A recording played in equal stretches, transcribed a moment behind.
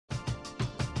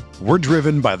We're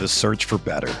driven by the search for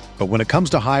better. But when it comes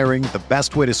to hiring, the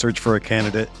best way to search for a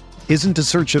candidate isn't to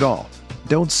search at all.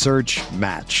 Don't search,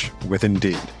 match with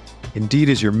Indeed. Indeed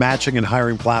is your matching and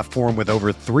hiring platform with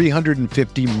over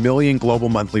 350 million global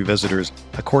monthly visitors,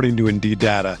 according to Indeed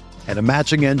data, and a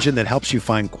matching engine that helps you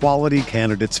find quality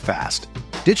candidates fast.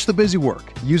 Ditch the busy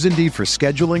work. Use Indeed for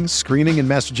scheduling, screening, and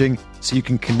messaging so you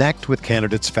can connect with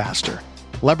candidates faster.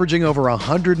 Leveraging over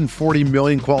 140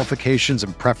 million qualifications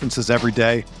and preferences every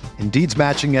day, Indeed's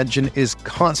matching engine is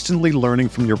constantly learning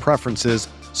from your preferences,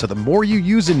 so the more you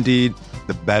use Indeed,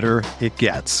 the better it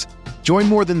gets. Join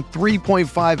more than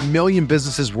 3.5 million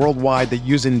businesses worldwide that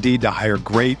use Indeed to hire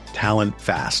great talent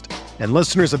fast. And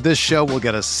listeners of this show will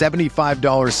get a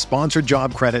 $75 sponsored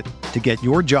job credit to get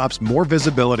your jobs more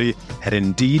visibility at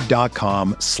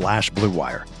Indeed.com/Blue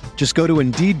Wire. Just go to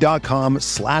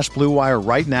Indeed.com/Blue Wire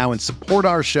right now and support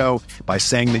our show by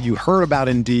saying that you heard about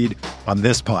Indeed on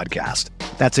this podcast.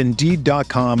 That's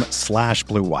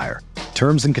Indeed.com/Blue Wire.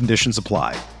 Terms and conditions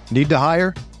apply. Need to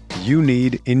hire? You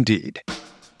need Indeed.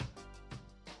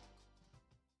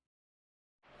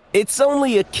 It's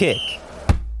only a kick,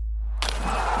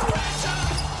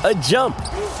 a jump,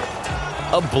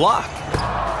 a block.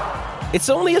 It's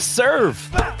only a serve.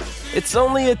 It's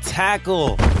only a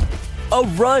tackle, a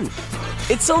run.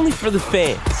 It's only for the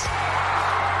fans.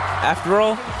 After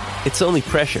all, it's only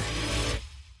pressure.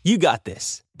 You got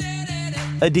this.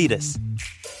 Adidas.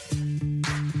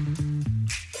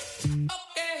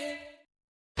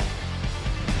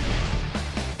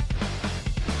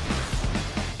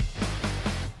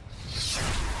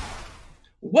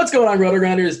 What's going on,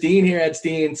 RotoGrinders? Dean here at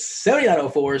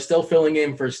Steen7904, still filling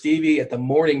in for Stevie at the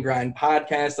Morning Grind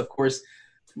podcast. Of course,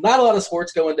 not a lot of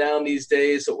sports going down these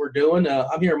days. So what we're doing,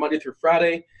 I'm here Monday through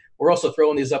Friday. We're also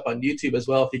throwing these up on YouTube as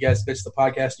well. If you guys missed the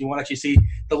podcast and you want to actually see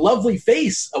the lovely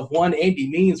face of one Andy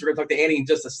Means, we're going to talk to Andy in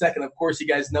just a second. Of course, you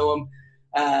guys know him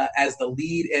as the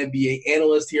lead NBA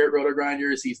analyst here at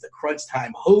RotoGrinders. He's the Crunch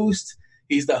Time host.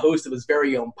 He's the host of his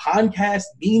very own podcast,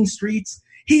 Mean Streets.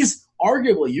 He's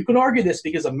arguably, you can argue this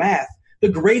because of math, the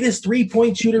greatest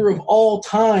three-point shooter of all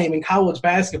time in college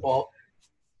basketball.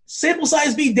 Sample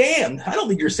size be damned. I don't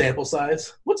think your sample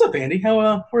size. What's up, Andy? How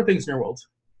are things in your world?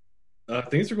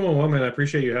 Things are going well, man. I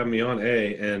appreciate you having me on,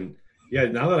 And, yeah,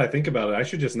 now that I think about it, I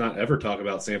should just not ever talk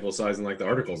about sample size in, like, the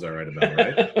articles I write about,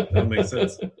 right? That makes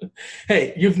sense.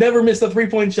 Hey, you've never missed a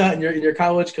three-point shot in your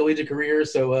college, collegiate career,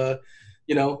 so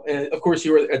of course,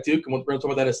 you were at Duke, and we're going to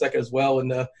talk about that in a second as well.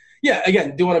 And,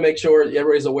 again, do want to make sure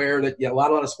everybody's aware that, a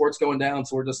lot of sports going down.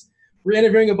 So we're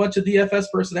interviewing a bunch of DFS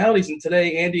personalities. And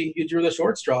today, Andy, you drew the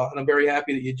short straw. And I'm very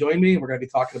happy that you joined me. We're going to be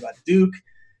talking about Duke.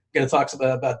 We're going to talk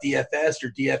about DFS,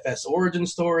 your DFS origin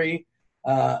story.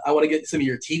 I want to get some of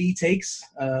your TD takes.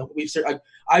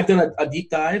 I've done a deep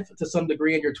dive to some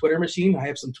degree in your Twitter machine. I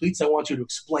have some tweets I want you to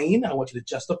explain. I want you to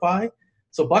justify.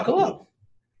 So buckle up.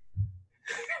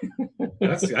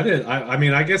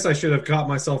 I guess I should have caught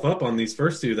myself up on these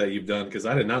first two that you've done because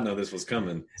I did not know this was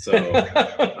coming. So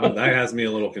that has me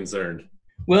a little concerned.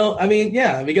 Well, we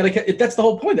gotta. That's the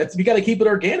whole point. We got to keep it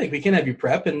organic. We can't have you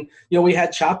prep. And we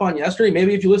had Chop on yesterday.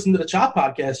 Maybe if you listened to the Chop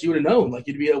podcast, you would have known. Like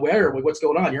you'd be aware of what's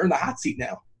going on. You're in the hot seat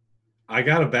now. I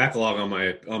got a backlog on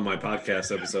my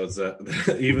podcast episodes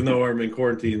that even though I'm in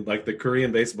quarantine, like the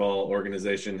Korean baseball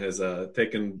organization has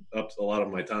taken up a lot of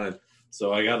my time.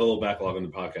 So I got a little backlog on the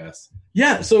podcast.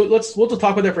 Yeah, so we'll just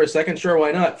talk about that for a second. Sure,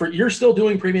 why not? You're still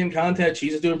doing premium content.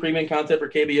 She's doing premium content for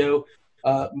KBO.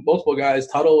 Multiple guys,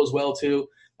 Tuttle as well too.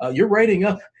 You're writing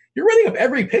up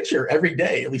every pitcher every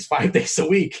day, at least 5 days a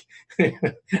week.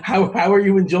 How are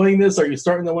you enjoying this? Are you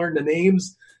starting to learn the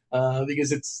names?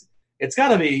 Because it's got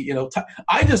to be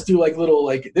I just do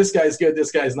little this guy's good,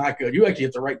 this guy's not good. You actually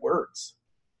have to write words.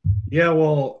 Yeah,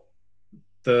 well,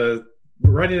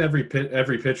 writing every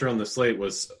pitcher on the slate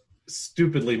was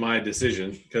stupidly my decision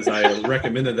because I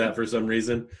recommended that for some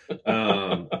reason.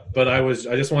 But I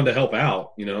just wanted to help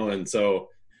out, and so,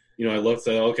 I looked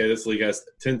at, okay, this league has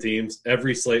 10 teams.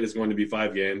 Every slate is going to be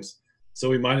 5 games. So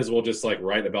we might as well just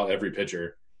write about every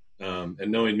pitcher. And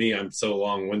knowing me, I'm so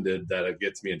long-winded that it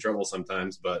gets me in trouble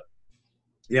sometimes. But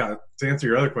yeah, to answer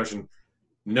your other question,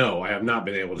 no, I have not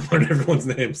been able to learn everyone's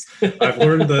names. I've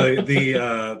learned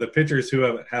the pitchers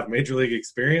who have major league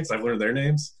experience. I've learned their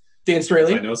names. Dan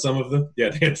Straley. I know some of them. Yeah,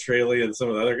 Dan Straley and some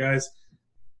of the other guys.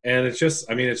 And it's just,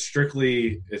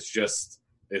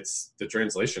 it's the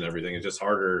translation, everything. It's just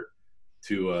harder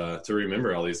to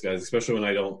remember all these guys, especially when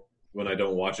I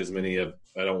don't watch as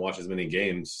many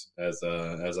games as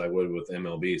I would with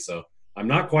MLB. So I'm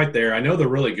not quite there. I know the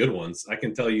really good ones. I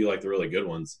can tell you the really good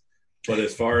ones. But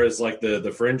as far as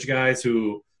the fringe guys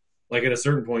who like at a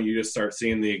certain point, you just start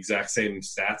seeing the exact same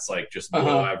stats, like just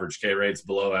below average K rates,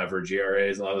 below average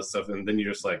ERAs, and all this stuff, and then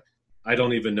you're just like, I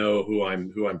don't even know who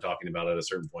I'm talking about at a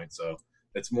certain point. So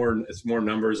it's more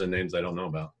numbers and names I don't know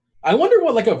about. I wonder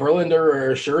what like a Verlander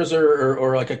or a Scherzer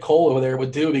or like a Cole over there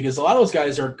would do, because a lot of those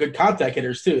guys are good contact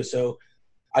hitters too. So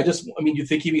you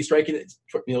think he'd be striking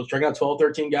out 12,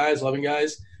 13 guys, 11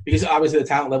 guys, because obviously the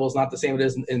talent level is not the same it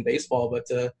is in baseball, but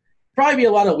probably be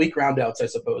a lot of weak roundouts, I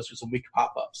suppose, or some weak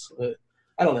pop-ups.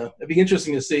 I don't know. It'd be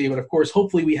interesting to see, but of course,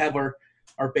 hopefully we have our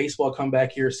baseball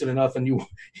comeback here soon enough. And you,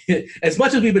 as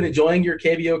much as we've been enjoying your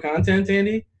KBO content,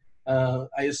 Andy,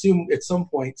 I assume at some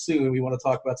point soon we want to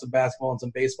talk about some basketball and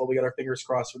some baseball. We got our fingers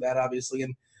crossed for that, obviously.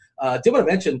 And did want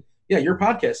to mention, your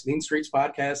podcast, Mean Streets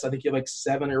Podcast. I think you have like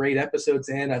 7 or 8 episodes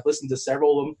in. I've listened to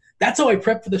several of them. That's how I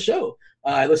prep for the show.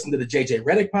 I listened to the JJ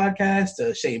Redick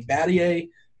podcast, Shane Battier.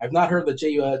 I've not heard the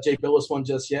Jay Billis one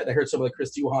just yet. I heard some of the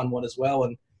Chris Duhon one as well.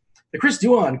 And the Chris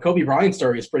Duhon Kobe Bryant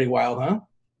story is pretty wild, huh?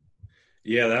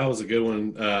 Yeah, that was a good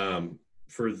one.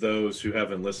 For those who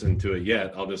haven't listened to it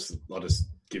yet, I'll just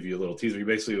give you a little teaser. He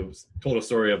basically told a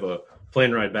story of a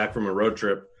plane ride back from a road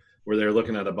trip where they were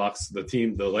looking at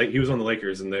he was on the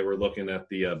Lakers, and they were looking at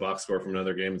the box score from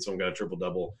another game, and someone got a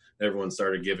triple-double. Everyone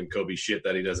started giving Kobe shit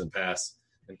that he doesn't pass,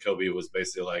 and Kobe was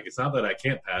basically like, it's not that I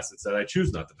can't pass, it's that I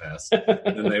choose not to pass.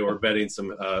 And they were betting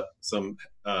some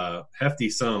hefty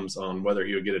sums on whether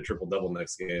he would get a triple-double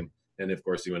next game. And of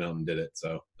course, he went out and did it.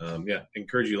 So,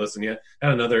 encourage you to listen. Yeah,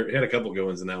 had a couple good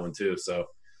ones in that one too. So,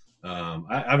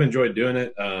 I've enjoyed doing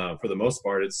it. For the most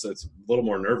part, it's a little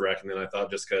more nerve wracking than I thought,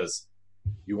 just because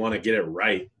you want to get it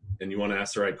right and you want to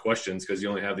ask the right questions, because you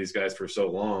only have these guys for so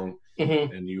long,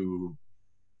 and you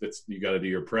got to do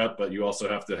your prep, but you also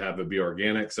have to have it be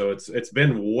organic. So it's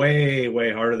been way,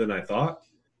 way harder than I thought.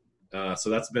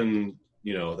 So that's been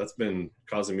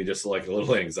causing me just like a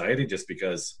little anxiety, just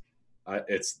because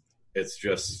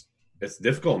it's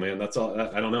difficult, man. That's all.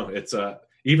 I don't know. It's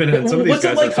even some of these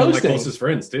guys are some of my closest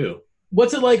friends too.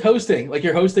 What's it like hosting? Like,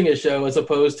 you're hosting a show as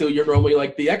opposed to you're normally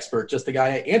like the expert, just the guy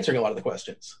answering a lot of the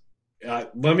questions.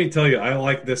 Let me tell you, I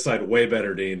like this side way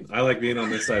better, Dean. I like being on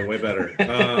this side way better.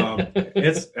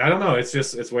 I don't know.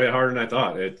 It's way harder than I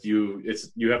thought.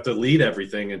 You have to lead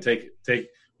everything and take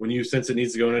when you sense it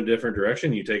needs to go in a different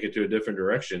direction, you take it to a different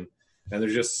direction. And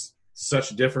there's just such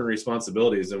different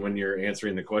responsibilities than when you're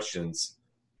answering the questions,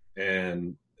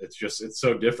 and it's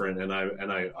so different. And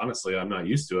I honestly, I'm not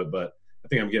used to it, but I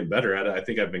think I'm getting better at it. I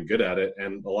think I've been good at it.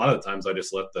 And a lot of the times I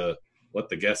just let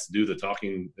the guests do the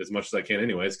talking as much as I can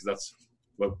anyways, because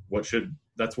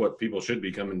that's what people should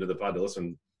be coming to the pod to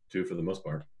listen to for the most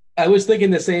part. I was thinking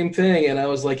the same thing, and I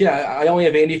was like, I only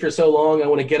have Andy for so long. I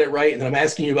want to get it right. And then I'm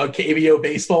asking you about KBO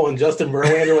baseball and Justin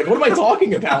Verlander. Like, what am I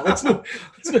talking about? Let's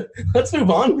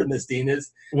move on from this, Dean.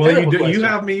 You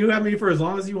have me for as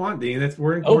long as you want, Dean.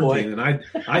 We're in quarantine, and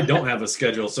I don't have a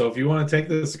schedule. So if you want to take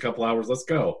this a couple hours, let's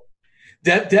go.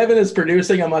 Devin is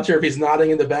producing. I'm not sure if he's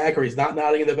nodding in the back or he's not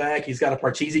nodding in the back. He's got a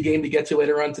Parcheesi game to get to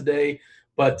later on today.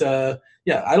 But,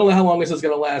 I don't know how long this is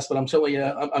going to last, but I'm certainly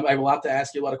I have a lot to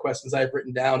ask you, a lot of questions I've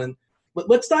written down. And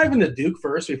let's dive into Duke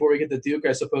first before we get to Duke,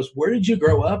 I suppose. Where did you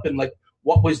grow up, and like,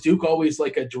 what was Duke always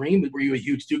like a dream? Were you a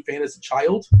huge Duke fan as a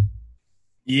child?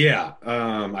 Yeah,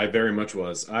 I very much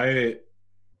was. I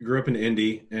grew up in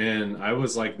Indy, and I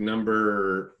was like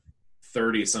number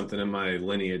 30 something in my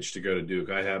lineage to go to Duke.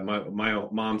 I have my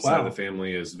mom's side of the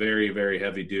family is very, very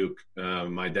heavy Duke.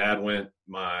 My dad went,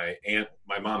 my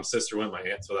mom's sister went, my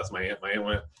aunt, so that's my aunt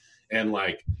went, and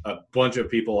like a bunch of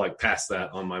people like past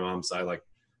that on my mom's side, like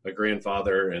a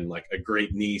grandfather and like a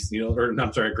great niece,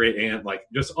 a great aunt, like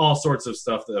just all sorts of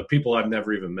stuff that people I've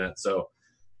never even met. So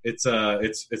it's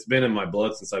been in my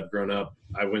blood since I've grown up.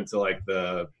 I went to like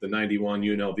the 91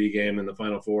 UNLV game in the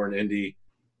Final Four in Indy.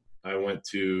 I went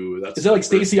to – Is that like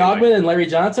Stacey Augmon and Larry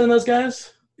Johnson and those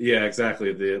guys? Yeah,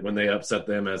 exactly. When they upset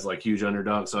them as like huge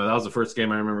underdogs. So that was the first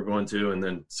game I remember going to, and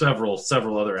then several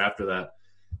other after that.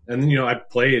 And then, I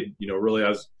played, I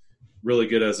was really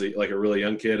good as a really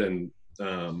young kid, and,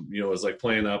 was like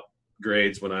playing up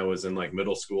grades when I was in like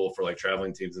middle school for like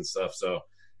traveling teams and stuff. So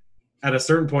at a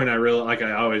certain point, I really, like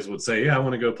I always would say, I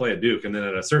want to go play at Duke. And then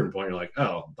at a certain point, you're like,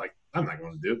 oh, like, I'm not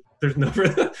going to Duke.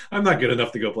 I'm not good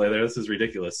enough to go play there. This is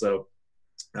ridiculous. So,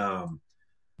 to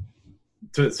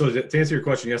answer your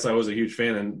question, yes, I was a huge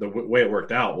fan. And the way it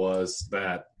worked out was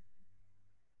that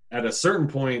at a certain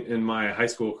point in my high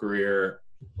school career,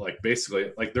 like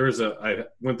basically, like I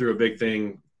went through a big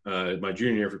thing my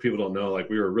junior year. For people who don't know, like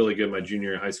we were really good my junior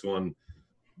year in high school, and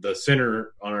the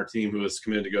center on our team who was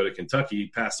committed to go to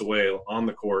Kentucky passed away on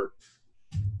the court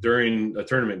during a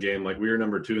tournament game. Like we were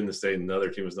number 2 in the state and the other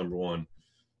team was number 1.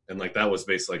 And like that was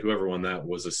basically like whoever won that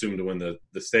was assumed to win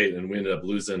the state, and we ended up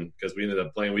losing because we ended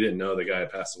up playing. We didn't know the guy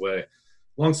had passed away.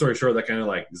 Long story short, that kind of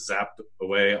like zapped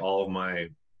away all of my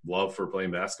love for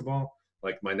playing basketball.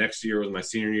 Like my next year was my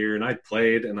senior year, and I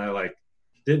played, and I like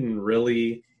didn't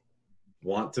really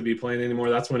want to be playing anymore.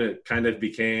 That's when it kind of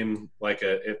became like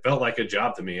it felt like a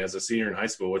job to me as a senior in high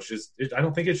school, which is I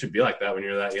don't think it should be like that when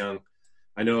you're that young.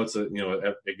 I know it's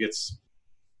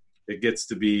it gets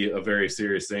to be a very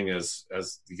serious thing as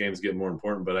the games get more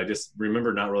important, but I just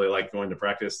remember not really like going to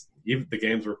practice. Even the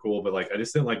games were cool, but like I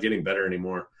just didn't like getting better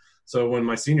anymore. So when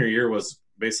my senior year was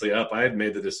basically up, I had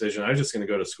made the decision I was just going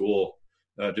to go to school,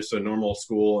 just a normal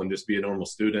school, and just be a normal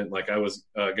student. Like I was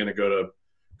going to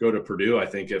go to Purdue, I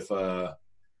think, if the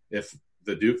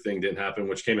Duke thing didn't happen,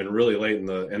 which came in really late in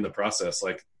the process.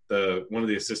 Like one of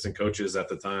the assistant coaches at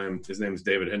the time, his name is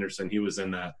David Henderson. He was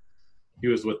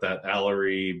with that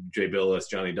Allery, Jay Billis,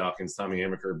 Johnny Dawkins, Tommy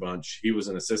Amaker bunch. He was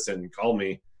an assistant and called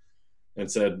me and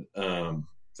said,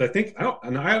 so I think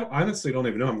I honestly don't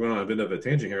even know. I'm going on a bit of a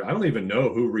tangent here. I don't even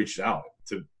know who reached out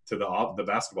to the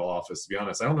basketball office, to be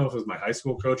honest. I don't know if it was my high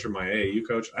school coach or my AAU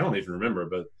coach. I don't even remember,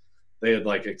 but they had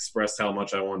like expressed how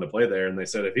much I wanted to play there. And they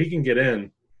said, if he can get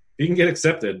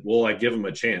accepted, we'll like give him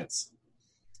a chance.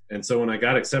 And so when I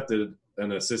got accepted,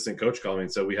 an assistant coach called me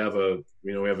and said, we have a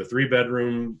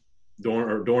 3-bedroom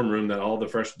dorm room that all the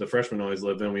freshmen always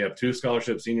live in. We have 2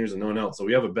 scholarship seniors and no one else. So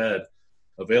we have a bed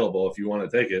available if you want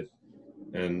to take it.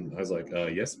 And I was like,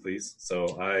 yes, please. So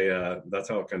that's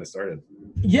how it kind of started.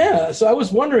 Yeah. So I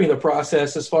was wondering the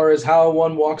process as far as how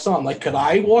one walks on. Like, could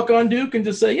I walk on Duke and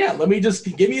just say, yeah, let me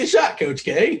just give me a shot, Coach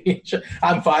K?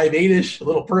 I'm 5'8"ish, a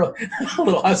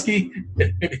little husky,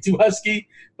 maybe too husky,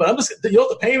 but I'm just, you don't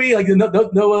have to pay me. Like, no,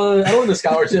 I don't want a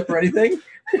scholarship or anything.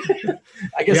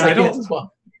 I guess I can't as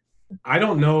well. I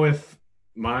don't know if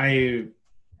the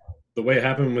way it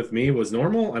happened with me was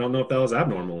normal. I don't know if that was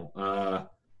abnormal.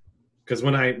 Because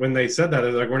when they said that,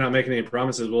 they're like, we're not making any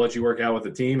promises. We'll let you work out with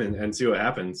the team and see what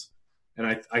happens.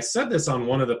 And I said this on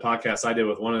one of the podcasts I did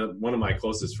with one of my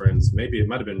closest friends. Maybe it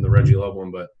might have been the Reggie Love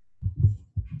one, but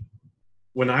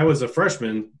when I was a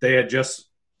freshman, when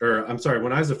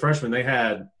I was a freshman, they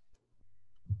had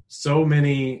so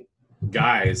many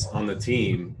guys on the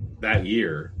team that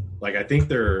year. Like I think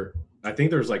there's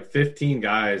like 15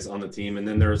 guys on the team, and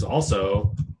then there's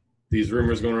also these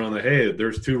rumors going around that, hey,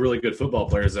 there's 2 really good football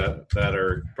players that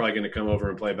are probably going to come over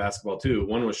and play basketball too.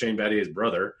 One was Shane Battier's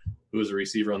brother, who was a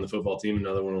receiver on the football team.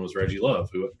 Another one was Reggie Love,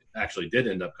 who actually did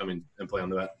end up coming and play on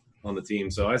the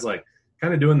team. So I was like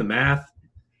kind of doing the math,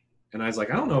 and I was like,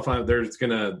 I don't know if there's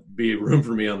going to be room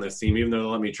for me on this team, even though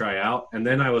they'll let me try out. And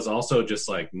then I was also just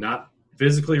like not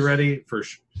physically ready for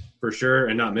sure,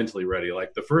 and not mentally ready.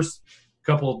 Like the first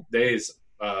couple days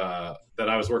that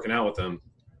I was working out with them,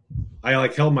 I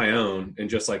like held my own in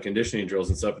just like conditioning drills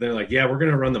and stuff. And they're like, yeah, we're going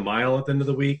to run the mile at the end of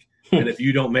the week. And if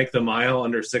you don't make the mile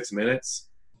under 6 minutes,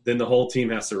 then the whole team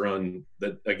has to run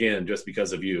that again, just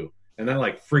because of you. And that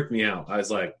like freaked me out. I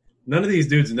was like, none of these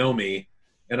dudes know me,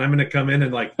 and I'm going to come in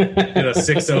and like get a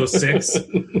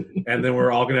 6:06 and then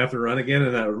we're all going to have to run again.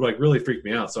 And that like really freaked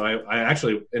me out. So I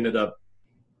actually ended up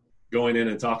going in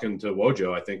and talking to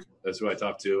Wojo. I think that's who I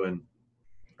talked to. And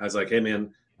I was like, hey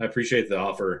man, I appreciate the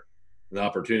offer, the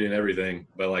opportunity and everything,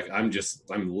 but like I'm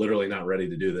literally not ready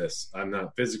to do this. I'm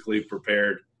not physically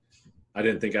prepared. I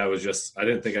didn't think I was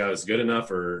good enough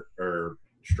or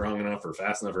strong enough or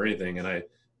fast enough or anything,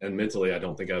 and mentally I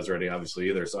don't think I was ready obviously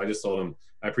either. So I just told him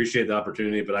I appreciate the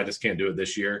opportunity, but I just can't do it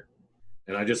this year.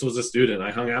 And I just was a student.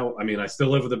 I hung out. I mean, I still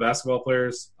live with the basketball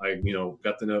players. I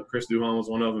got to know Chris Duhon was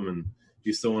one of them, and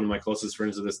he's still one of my closest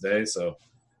friends to this day. So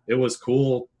it was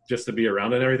cool just to be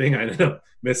around and everything. I ended up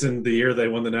missing the year they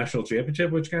won the national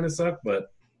championship, which kind of sucked,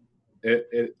 but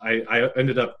I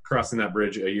ended up crossing that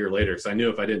bridge a year later. So I knew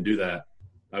if I didn't do that,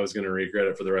 I was going to regret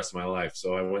it for the rest of my life.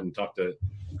 So I went and talked to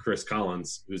Chris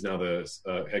Collins, who's now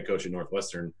the head coach at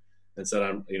Northwestern, and said,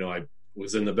 I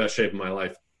was in the best shape of my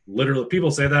life. Literally,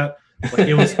 people say that, like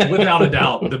it was without a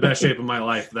doubt the best shape of my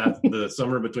life. That the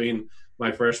summer between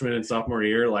my freshman and sophomore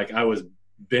year, like I was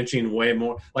benching way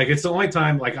more. Like it's the only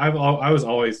time, like I was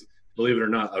always, believe it or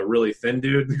not, a really thin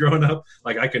dude growing up.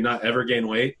 Like I could not ever gain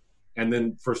weight. And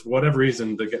then for whatever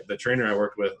reason, the trainer I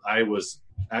worked with,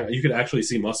 you could actually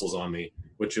see muscles on me,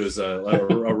 which was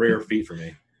a rare feat for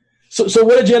me. So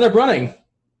what did you end up running?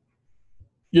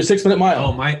 Your 6-minute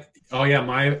mile.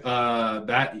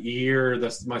 That year,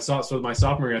 my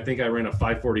sophomore year, I think I ran a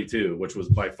 5:42, which was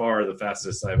by far the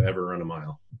fastest I've ever run a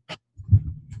mile.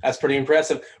 That's pretty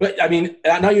impressive. But I mean,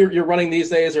 I know you're running these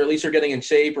days, or at least you're getting in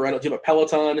shape, or I don't do a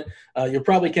Peloton. You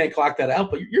probably can't clock that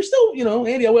out, but you're still,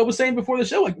 Andy, I was saying before the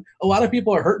show, like a lot of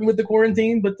people are hurting with the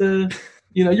quarantine, but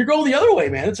you're going the other way,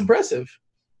 man. It's impressive.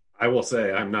 I will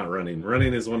say I'm not running.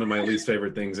 Running is one of my least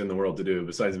favorite things in the world to do,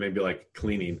 besides maybe like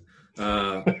cleaning.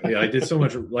 I did so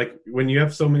much. Like when you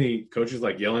have so many coaches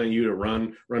like yelling at you to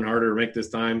run harder, make this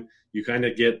time, you kind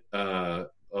of get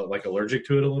like allergic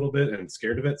to it a little bit and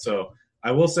scared of it. So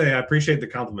I will say I appreciate the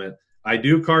compliment. I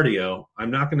do cardio. I'm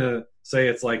not going to say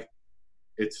it's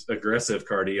aggressive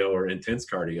cardio or intense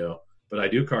cardio, but I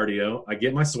do cardio. I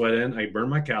get my sweat in. I burn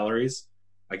my calories.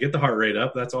 I get the heart rate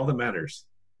up. That's all that matters.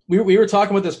 We were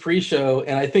talking about this pre-show,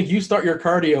 and I think you start your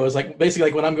cardio as like basically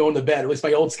like when I'm going to bed, at least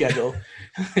my old schedule.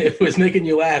 It was making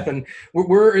you laugh. And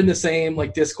we're in the same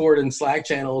like Discord and Slack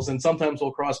channels, and sometimes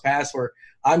we'll cross paths where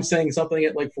I'm saying something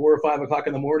at like 4 or 5 o'clock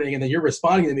in the morning, and then you're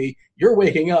responding to me. You're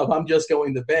waking up. I'm just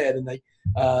going to bed. And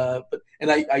I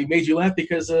made you laugh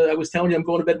because I was telling you I'm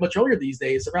going to bed much earlier these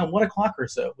days, around 1 o'clock or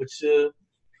so, which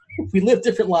we live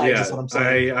different lives. Yeah, is what I'm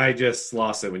saying. I just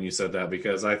lost it when you said that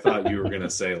because I thought you were going to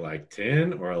say like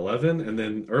 10 or 11, and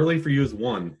then early for you is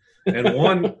 1. And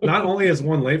 1, not only is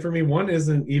 1 late for me, 1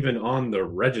 isn't even on the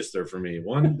register for me.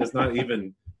 1 does not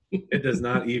even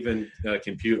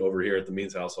compute over here at the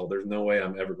Means household. There's no way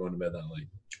I'm ever going to bed that late.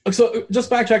 So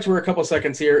just backtrack for a couple of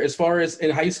seconds here. As far as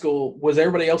in high school, was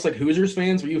everybody else like Hoosiers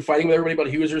fans? Were you fighting with everybody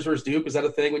about Hoosiers versus Duke? Was that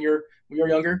a thing when you were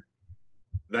younger?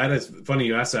 That is funny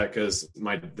you asked that because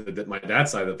my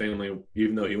dad's side of the family,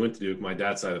 even though he went to Duke, my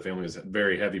dad's side of the family was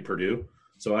very heavy Purdue.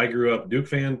 So I grew up Duke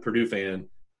fan, Purdue fan,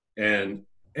 and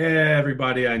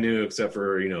everybody I knew except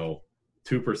for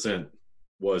 2%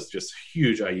 was just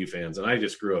huge IU fans, and I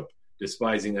just grew up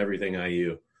despising everything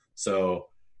IU. So,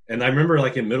 and I remember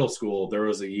like in middle school there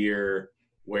was a year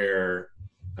where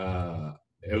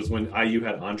it was when IU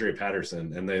had Andre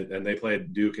Patterson, and they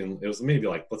played Duke, and it was maybe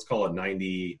like let's call it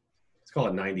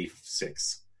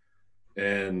 96,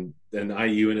 and then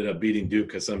IU ended up beating Duke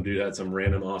because some dude had some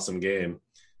random awesome game.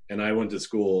 And I went to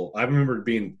school. I remember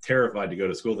being terrified to go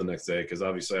to school the next day because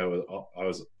obviously I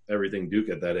was everything Duke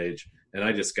at that age, and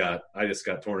I just got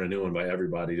torn a new one by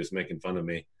everybody just making fun of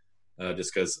me,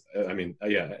 just because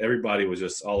everybody was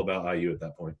just all about IU at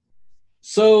that point.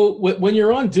 So when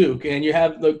you're on Duke and you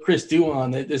have the Chris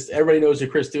Duhon, everybody knows who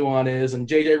Chris Duhon is, and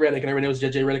JJ Redick, and everybody knows who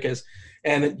JJ Redick is,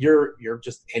 and you're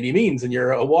just Andy Means, and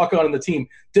you're a walk-on in the team.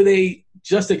 Do they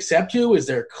just accept you? Is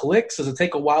there cliques? Does it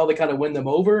take a while to kind of win them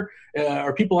over?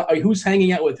 Who's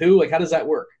hanging out with who? Like, how does that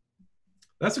work?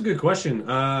 That's a good question.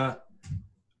 I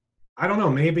don't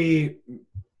know. Maybe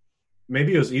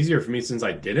it was easier for me since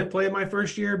I didn't play my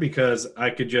first year because I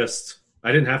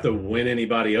didn't have to win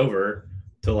anybody over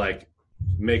to like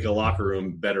make a locker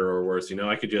room better or worse.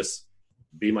 I could just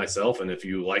be myself, and if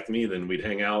you liked me, then we'd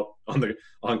hang out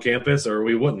on campus, or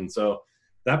we wouldn't. So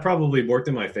that probably worked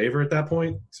in my favor at that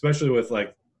point, especially with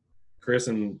like Chris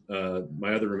and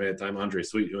my other roommate at the time, Andre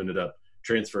Sweet, who ended up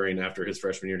transferring after his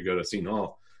freshman year to go to Seton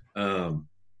Hall,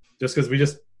 just because we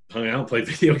just hung out and played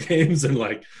video games and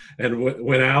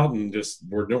went out and just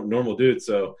were normal dudes.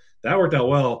 So that worked out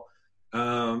well.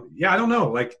 I don't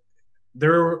know. Like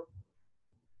there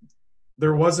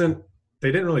wasn't,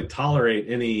 they didn't really tolerate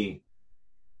any,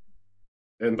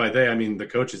 and by they, I mean the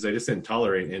coaches, they just didn't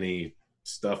tolerate any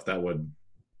stuff that would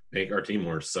make our team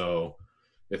worse. So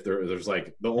if there's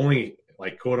like the only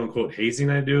like quote unquote hazing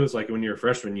I do is like when you're a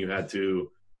freshman, you had to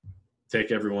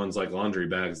take everyone's like laundry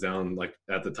bags down. Like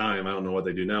at the time, I don't know what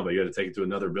they do now, but you had to take it to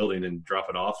another building and drop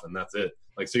it off, and that's it.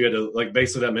 Like, so you had to like,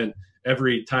 basically that meant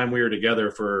every time we were together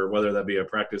for whether that be a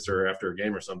practice or after a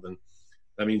game or something,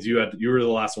 that means you were the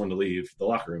last one to leave the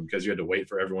locker room because you had to wait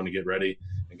for everyone to get ready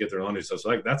and get their laundry stuff. So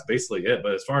like, that's basically it.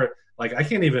 But as far like, I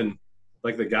can't even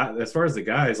like as far as the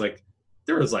guys, like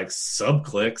there was like sub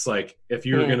cliques. Like if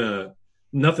you're gonna,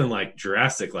 nothing like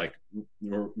drastic, like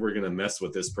we're going to mess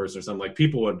with this person or something. Like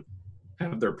people would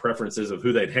have their preferences of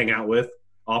who they'd hang out with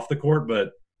off the court.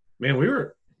 But man,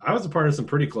 I was a part of some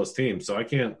pretty close teams. So I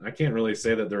can't really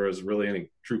say that there was really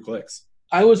any true cliques.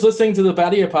 I was listening to the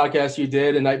Battier podcast you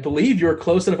did, and I believe you're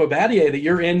close enough with Battier that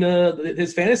you're in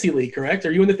his fantasy league, correct?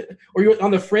 Are you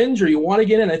on the fringe, or you want to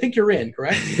get in? I think you're in,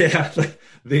 correct? Yeah.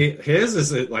 His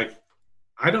is like,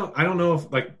 I don't know if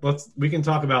like, we can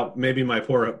talk about maybe my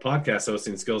poor podcast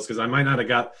hosting skills, because I might not have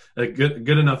got a good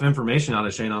enough information out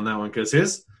of Shane on that one,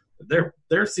 because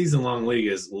their season long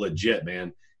league is legit,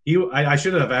 man. I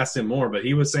should have asked him more, but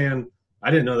he was saying,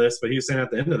 I didn't know this, but he was saying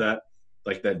at the end of that,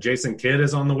 like that Jason Kidd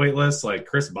is on the wait list, like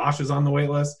Chris Bosh is on the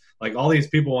wait list, like all these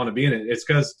people want to be in it. It's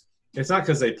not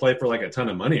because they play for like a ton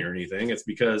of money or anything. It's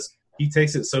because he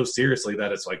takes it so seriously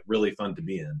that it's like really fun to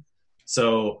be in.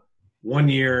 So one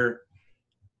year,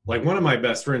 like one of my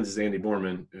best friends is Andy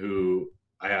Borman, who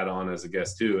I had on as a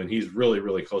guest too, and he's really,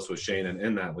 really close with Shane and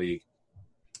in that league.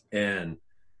 And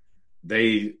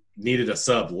they needed a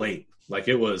sub late. Like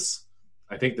it was,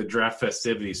 I think the draft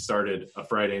festivities started a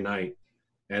Friday night,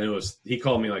 and he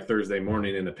called me like Thursday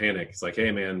morning in a panic. It's like,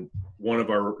 hey man, one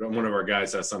of our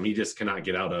guys has something he just cannot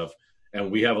get out of. And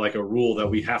we have like a rule that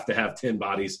we have to have 10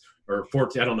 bodies or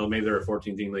 14. I don't know. Maybe they're a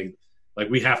 14 team league. Like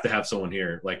we have to have someone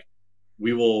here. Like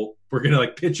we're going to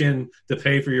like pitch in to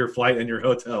pay for your flight and your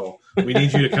hotel. We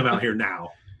need you to come out here now.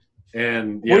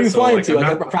 And yeah, where are you flying to?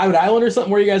 Like a private island or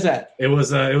something? Where are you guys at? It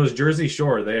was Jersey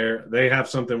Shore. They have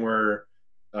something where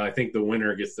I think the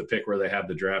winner gets to pick where they have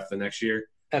the draft the next year.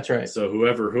 That's right. So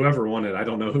whoever won it, I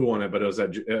don't know who won it, but it was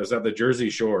at the Jersey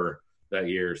Shore that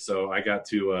year. So I got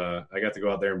to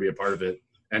go out there and be a part of it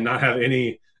and not have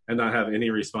any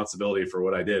responsibility for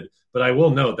what I did. But I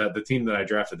will note that the team that I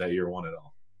drafted that year won it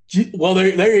all. Well,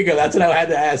 there you go. That's what I had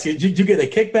to ask you. Did you get a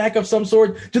kickback of some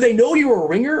sort? Do they know you were a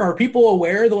ringer? Are people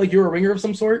aware that like you're a ringer of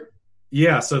some sort?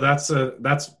 Yeah. So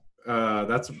that's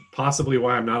possibly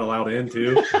why I'm not allowed in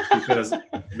too, because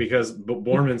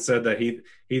Borman said that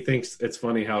he thinks it's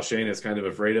funny how Shane is kind of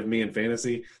afraid of me in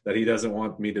fantasy, that he doesn't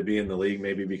want me to be in the league,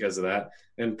 maybe because of that,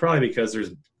 and probably because there's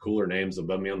cooler names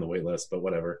above me on the wait list. But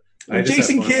whatever.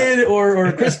 Jason Kidd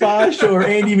or Chris Bosh or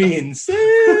Andy Means.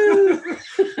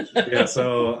 Yeah,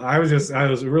 so I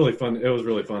was really fun. It was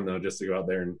really fun though, just to go out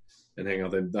there and hang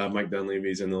out. Mike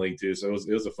Dunleavy's in the league too, so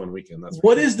it was a fun weekend.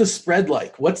 What is the spread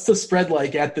like? What's the spread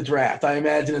like at the draft? I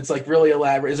imagine it's like really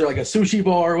elaborate. Is there like a sushi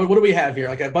bar? What do we have here?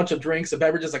 Like a bunch of drinks, a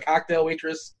beverages, a cocktail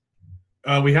waitress?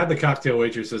 We had the cocktail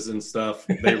waitresses and stuff.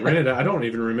 They rented. I don't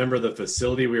even remember the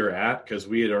facility we were at because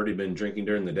we had already been drinking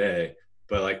during the day.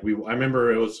 But like I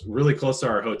remember it was really close to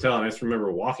our hotel, and I just remember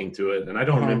walking to it. And I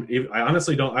don't remember. I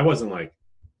honestly don't. I wasn't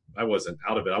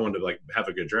out of it. I wanted to like have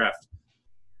a good draft,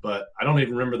 but I don't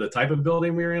even remember the type of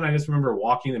building we were in. I just remember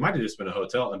walking. It might have just been a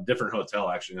different hotel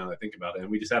actually. Now that I think about it, and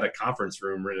we just had a conference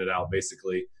room rented out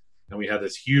basically, and we had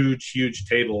this huge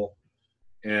table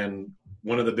and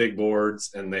one of the big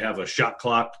boards, and they have a shot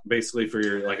clock basically for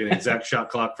your like an exact shot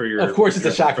clock for your. Of course, it's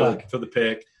a shot clock for the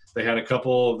pick. They had a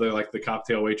couple of the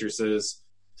cocktail waitresses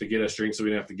to get us drinks so we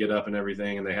didn't have to get up and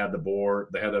everything. And they had the board.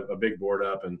 They had a big board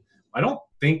up. And I don't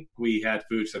think we had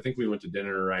food. So I think we went to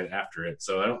dinner right after it.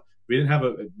 So we didn't have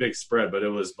a big spread, but it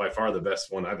was by far the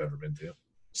best one I've ever been to.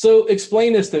 So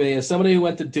explain this to me as somebody who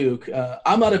went to Duke.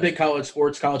 I'm not a big college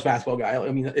basketball guy.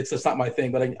 I mean, it's just not my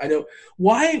thing. But I know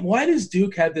why does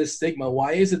Duke have this stigma?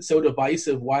 Why is it so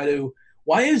divisive?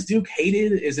 Why is Duke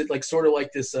hated? Is it like sort of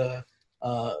like this?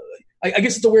 I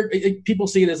guess it's a weird. People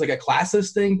see it as like a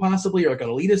classist thing, possibly, or like an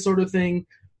elitist sort of thing.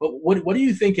 But what do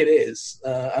you think it is?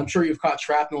 I'm sure you've caught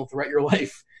shrapnel throughout your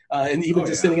life, and even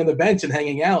sitting on the bench and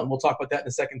hanging out. And we'll talk about that in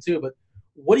a second too. But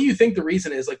what do you think the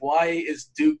reason is? Like, why is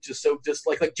Duke just so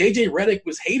like JJ Redick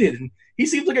was hated, and he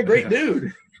seems like a great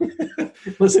dude.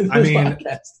 Listen to this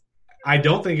podcast. I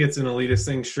don't think it's an elitist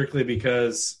thing strictly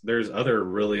because there's other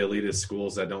really elitist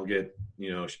schools that don't get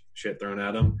shit thrown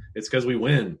at them. It's because we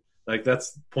win. Like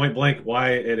that's point blank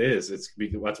why it is. That's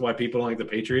why people don't like the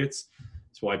Patriots.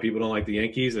 It's why people don't like the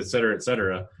Yankees, et cetera, et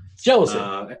cetera. Jealousy.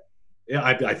 Yeah,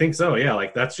 I think so. Yeah,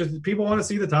 like that's just people want to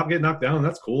see the top get knocked down. And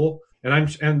that's cool.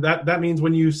 And that means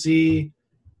when you see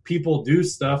people do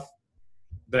stuff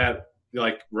that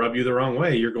like rub you the wrong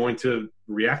way, you're going to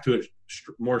react to it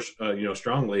more,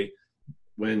 strongly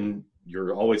when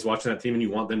you're always watching that team and you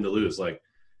want them to lose. Like.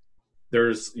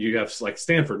 You have like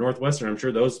Stanford, Northwestern. I'm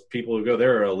sure those people who go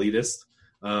there are elitist.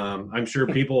 I'm sure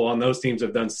people on those teams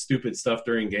have done stupid stuff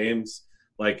during games,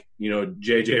 like JJ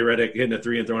Redick hitting a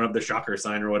three and throwing up the shocker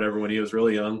sign or whatever when he was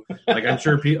really young. Like I'm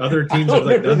sure other teams have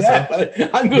like done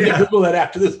that. I'm going to Google that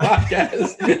after this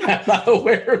podcast. I'm not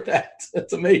aware of that.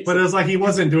 That's amazing. But it was like he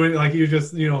wasn't doing it like he was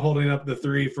just holding up the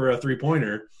three for a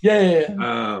 3-pointer. Yeah.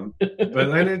 But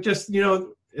and it just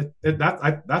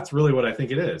that's really what I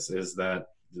think it is that.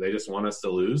 They just want us to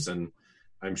lose, and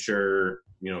I'm sure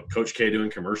Coach K doing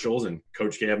commercials and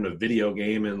Coach K having a video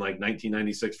game in like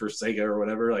 1996 for Sega or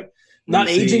whatever. Like not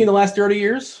aging in the last 30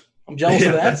 years. I'm jealous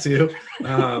of that. That's you.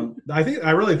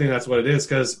 I really think that's what it is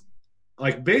because,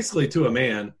 like, basically to a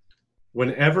man,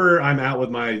 whenever I'm out with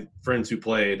my friends who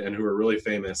played and who are really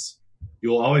famous, you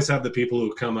will always have the people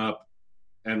who come up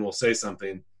and will say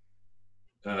something.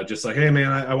 Just like, hey man,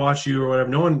 I watch you or whatever.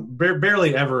 No one,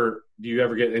 barely ever do you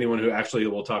ever get anyone who actually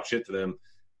will talk shit to them.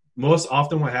 Most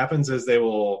often what happens is they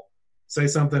will say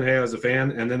something, hey, I was a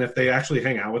fan. And then if they actually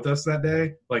hang out with us that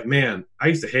day, like, man, I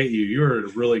used to hate you. You were a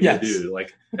really good dude.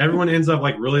 Like everyone ends up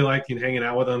like really liking hanging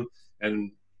out with them.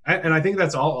 And I think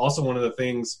that's also one of the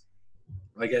things,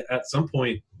 like at some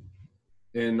point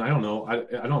in, I don't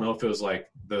know if it was like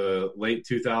the late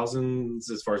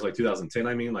 2000s, as far as like 2010,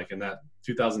 I mean, like in that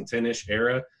 2010-ish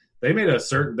era, they made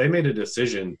a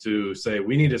decision to say,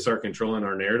 we need to start controlling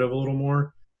our narrative a little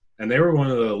more. And they were one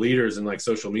of the leaders in like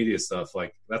social media stuff.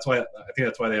 Like I think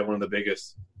that's why they have one of the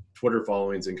biggest Twitter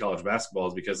followings in college basketball,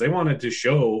 is because they wanted to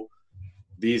show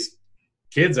these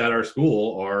kids at our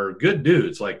school are good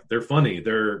dudes. Like they're funny,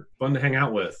 they're fun to hang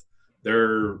out with,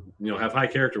 they're, have high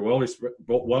character,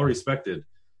 well respected,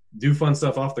 do fun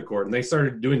stuff off the court. And they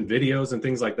started doing videos and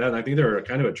things like that. And I think they're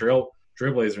kind of a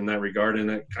trailblazer in that regard.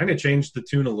 And it kind of changed the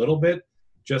tune a little bit,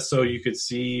 just so you could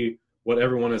see what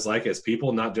everyone is like as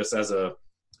people, not just as a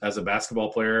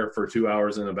basketball player for 2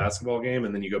 hours in a basketball game,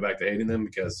 and then you go back to hating them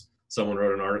because someone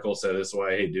wrote an article, said this is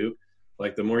why I hate Duke.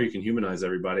 Like the more you can humanize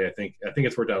everybody, I think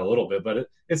it's worked out a little bit, but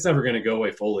it's never going to go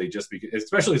away fully, just because,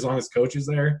 especially as long as Coach is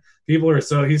there.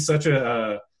 He's such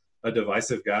a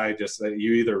divisive guy, just that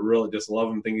you either really just love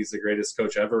him, think he's the greatest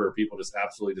coach ever, or people just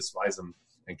absolutely despise him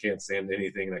and can't stand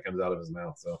anything that comes out of his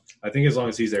mouth. So I think as long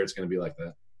as he's there, it's going to be like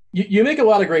that. You make a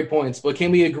lot of great points, but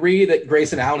can we agree that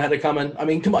Grayson Allen had to come in? I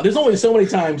mean, come on, there's only so many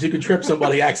times you could trip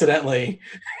somebody accidentally.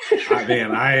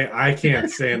 Man, I can't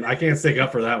stick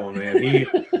up for that one, man.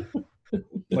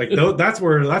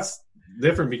 That's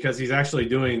different, because he's actually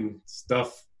doing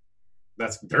stuff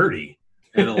that's dirty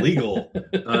and illegal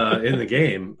in the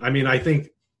game. I mean, I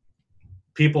think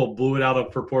people blew it out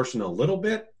of proportion a little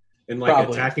bit and like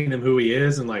probably attacking him who he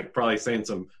is and like probably saying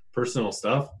some personal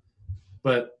stuff,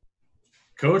 but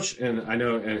Coach and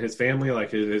his family,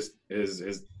 like his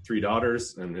 3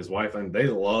 daughters and his wife, and they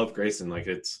love Grayson. Like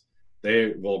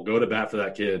they will go to bat for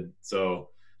that kid. So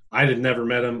I had never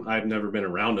met him. I've never been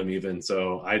around him even.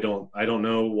 So I don't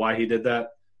know why he did that,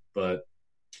 but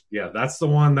yeah, that's the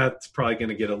one that's probably going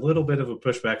to get a little bit of a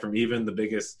pushback from even the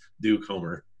biggest Duke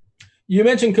homer. You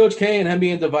mentioned Coach K and him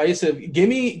being divisive. Give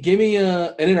me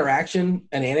an interaction,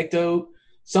 an anecdote,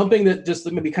 something that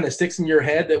just maybe kind of sticks in your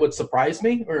head that would surprise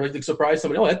me, or like surprise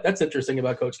somebody. Oh, that's interesting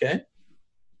about Coach K.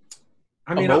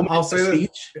 I mean, I'll say that.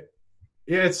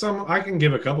 Yeah, I can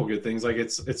give a couple good things. Like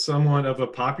it's somewhat of a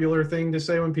popular thing to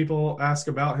say when people ask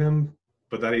about him,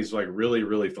 but that he's like really,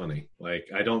 really funny. Like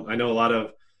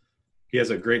he has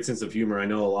a great sense of humor. I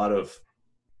know a lot of,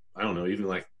 I don't know, even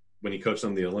like when he coached some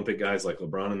of the Olympic guys like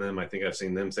LeBron and them, I think I've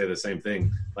seen them say the same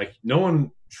thing. Like no one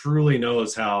truly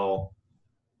knows how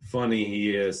funny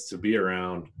he is to be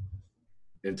around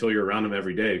until you're around him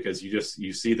every day, because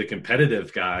you see the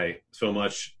competitive guy so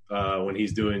much when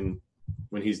he's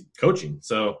coaching.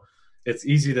 So it's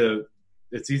easy to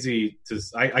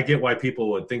I get why people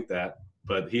would think that,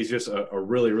 but he's just a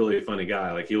really, really funny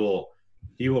guy. Like he will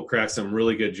crack some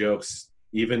really good jokes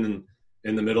even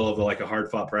in the middle of like a hard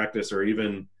fought practice, or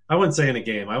even, I wouldn't say in a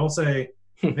game, I will say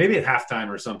maybe at halftime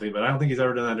or something, but I don't think he's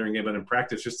ever done that during a game. But in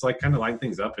practice, just like kind of lighten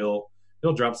things up, he'll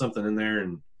drop something in there.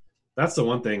 And that's the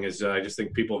one thing is I just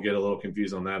think people get a little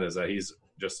confused on that, is that he's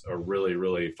just a really,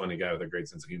 really funny guy with a great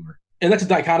sense of humor. And that's a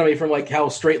dichotomy from like how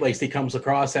straight-laced he comes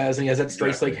across as, and he has that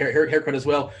straight-laced haircut as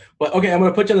well. But okay, I'm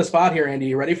going to put you on the spot here, Andy.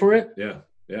 You ready for it? Yeah.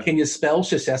 Can you spell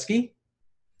Krzyzewski?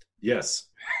 Yes.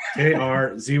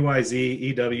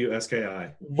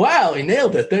 KRZYZEWSKI. Wow, he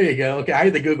nailed it. There you go. Okay, I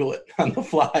had to Google it on the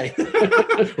fly.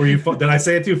 Did I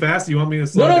say it too fast? You want me to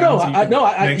slow down? No.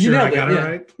 Make sure I got it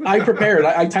right? I prepared.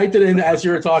 I typed it in as you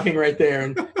were talking right there.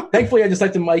 And thankfully, I just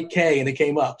typed in Mike K and it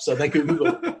came up. So thank you,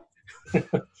 Google.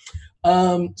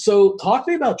 So talk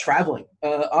to me about traveling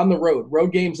on the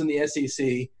road games in the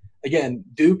SEC. Again,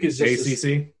 Duke is just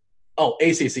ACC.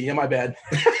 ACC. Yeah, my bad.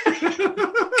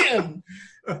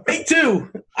 Me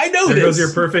too. I know there this. Goes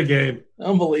your perfect game.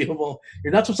 Unbelievable.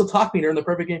 You're not supposed to talk to me during the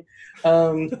perfect game.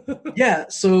 Yeah.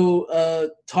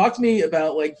 So talk to me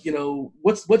about what's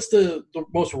the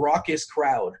most raucous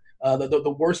crowd,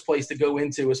 the worst place to go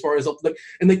into as far as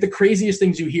the craziest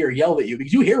things you hear yelled at you,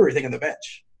 because you hear everything on the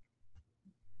bench.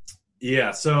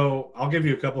 Yeah, so I'll give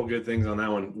you a couple of good things on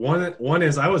that one. One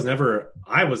is I was never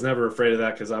afraid of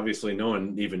that, because obviously no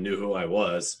one even knew who I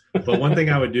was. But one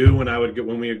thing I would do when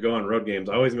we would go on road games,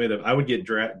 I would get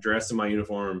dressed in my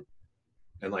uniform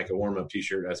and like a warm-up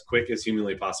t-shirt as quick as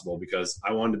humanly possible, because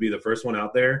I wanted to be the first one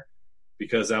out there,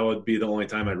 because that would be the only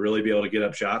time I'd really be able to get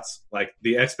up shots. Like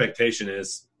the expectation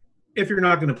is, if you're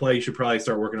not going to play, you should probably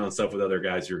start working on stuff with other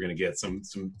guys you're going to get some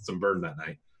burn that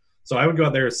night. So I would go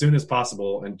out there as soon as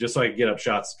possible, and just so I could get up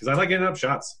shots, because I like getting up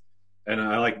shots, and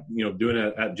I like doing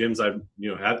it at gyms I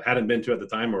hadn't been to at the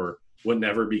time, or would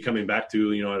never be coming back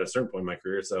to at a certain point in my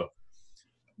career. So,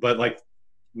 but like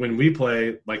when we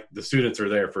play, like the students are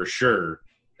there for sure,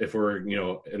 if we're,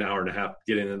 an hour and a half,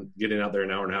 getting out there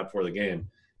an hour and a half before the game.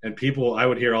 And I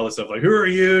would hear all this stuff like, who are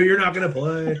you? You're not going to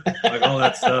play. Like all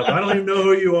that stuff. I don't even know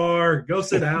who you are. Go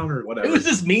sit down or whatever. It was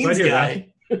this means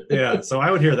guy. Yeah. So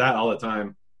I would hear that all the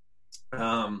time.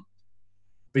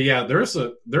 But yeah, there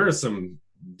is some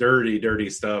dirty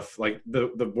stuff. Like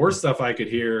the worst stuff I could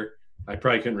hear, I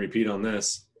probably couldn't repeat on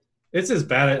this. It's as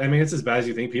bad. It's as bad as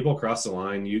you think. People cross the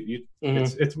line.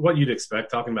 It's what you'd expect,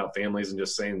 talking about families and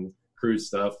just saying crude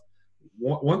stuff.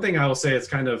 One thing I will say, it's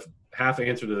kind of half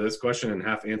answer to this question and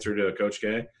half answer to Coach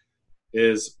K,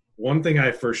 is one thing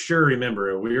I for sure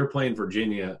remember. We were playing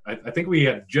Virginia. I think we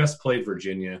had just played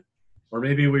Virginia, or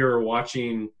maybe we were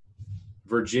watching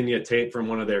Virginia tape from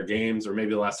one of their games, or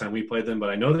maybe the last time we played them. But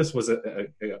I know this was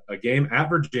a game at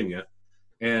Virginia,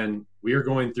 and we were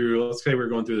going through, let's say we were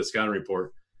going through the scouting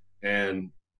report,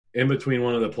 and in between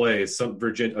one of the plays, a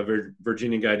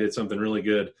Virginia guy did something really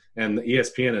good, and the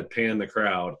ESPN had panned the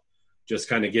crowd, just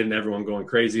kind of getting everyone going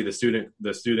crazy, the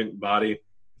student body,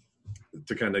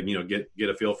 to kind of, get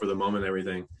a feel for the moment and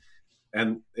everything.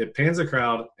 And it pans the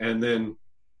crowd, and then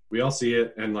we all see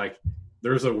it, and like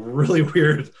there's a really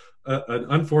weird, an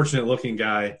unfortunate looking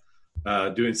guy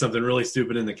doing something really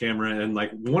stupid in the camera, and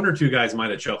like one or two guys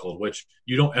might have chuckled, which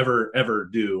you don't ever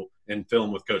do in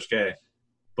film with Coach K.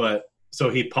 But so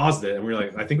he paused it, and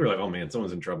I think we were like, oh man,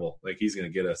 someone's in trouble. Like he's going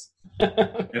to get us.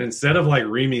 And instead of like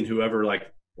reaming whoever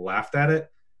like laughed at it,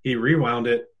 he rewound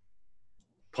it,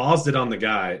 paused it on the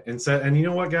guy, and said, and you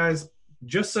know what, guys,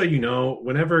 just so you know,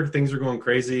 whenever things are going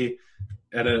crazy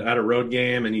at a road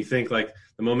game and you think like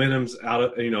the momentum's out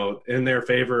of, in their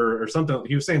favor or something,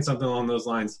 he was saying something along those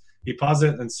lines. He paused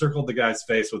it and circled the guy's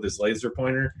face with his laser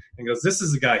pointer and goes, this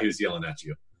is the guy who's yelling at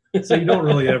you. So you don't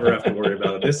really ever have to worry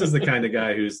about it. This is the kind of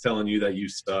guy who's telling you that you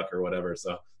suck or whatever.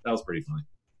 So that was pretty funny.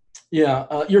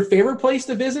 Yeah. Your favorite place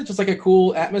to visit? Just like a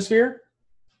cool atmosphere?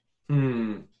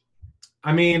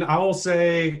 I will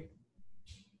say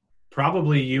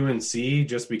probably UNC,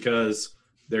 just because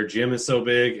their gym is so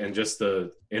big and just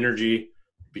the energy,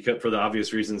 because for the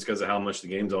obvious reasons, because of how much the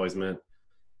game's always meant.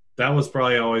 That was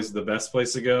probably always the best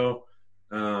place to go.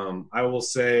 I will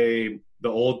say the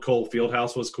old Cole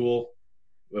Fieldhouse was cool,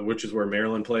 which is where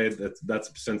Maryland played. That's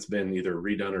since been either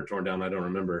redone or torn down. I don't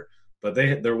remember. But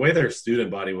the way their student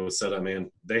body was set up,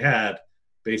 man, they had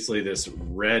basically this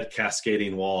red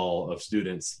cascading wall of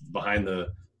students behind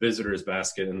the visitors'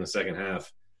 basket in the second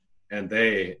half, and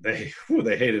they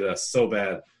hated us so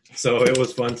bad. So it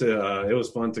was fun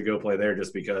to go play there,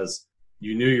 just because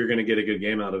you knew you're going to get a good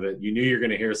game out of it. You knew you're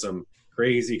going to hear some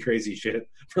crazy shit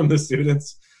from the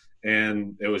students,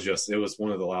 and it was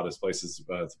one of the loudest places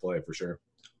to play for sure.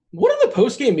 What are the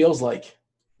post-game meals like?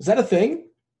 Is that a thing?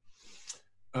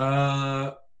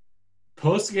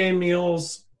 Post-game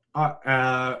meals,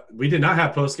 we did not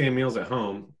have post-game meals at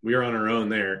home. We were on our own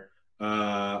there.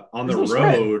 On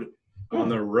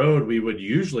the road, we would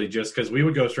usually just, because we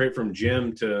would go straight from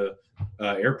gym to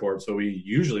airport, so we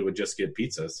usually would just get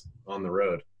pizzas on the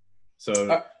road.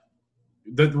 So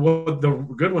the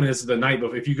good one is the night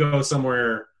before. If you go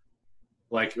somewhere,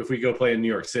 like if we go play in New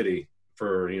York City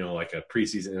for like a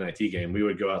preseason NIT game, we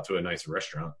would go out to a nice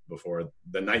restaurant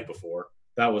the night before.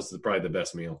 That was probably the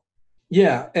best meal.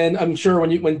 Yeah, and I'm sure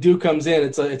when Duke comes in,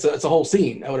 it's a whole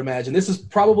scene. I would imagine this is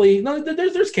probably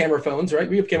there's camera phones, right?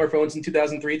 We have camera phones in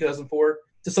 2003, 2004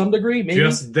 to some degree, maybe.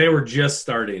 They were just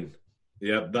starting.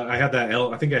 Yep, I had that.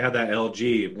 I think I had that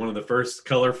LG, one of the first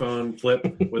color phone flip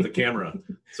with a camera.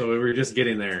 So we were just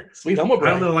getting there. Sweet, I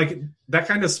don't know, like that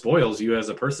kind of spoils you as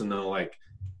a person, though. Like,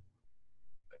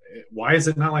 why is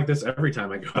it not like this every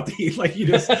time I go out to eat? Like you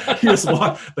just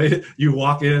walk. You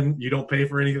walk in, you don't pay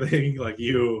for anything. Like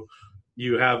you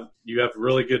have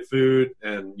really good food,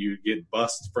 and you get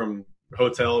bussed from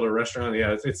hotel to restaurant.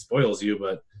 Yeah, it spoils you,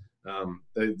 but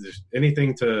there's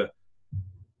anything to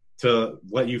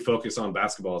let you focus on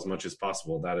basketball as much as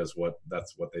possible. That's what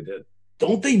they did.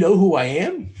 Don't they know who I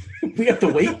am? We have to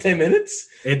wait 10 minutes.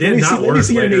 It did not work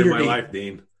later in my life,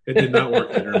 Dean. It did not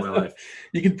work later in my life.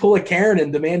 You could pull a Karen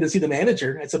and demand to see the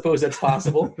manager. I suppose that's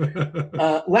possible.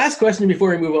 Last question before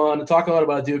we move on to talk a lot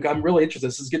about Duke. I'm really interested.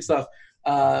 This is good stuff.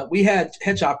 We had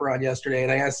Head Chopper on yesterday,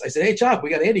 and I said, hey, Chop, we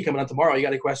got Andy coming on tomorrow. You got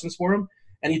any questions for him?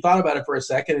 And he thought about it for a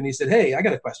second, and he said, hey, I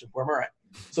got a question for him. All right.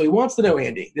 So he wants to know,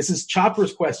 Andy, this is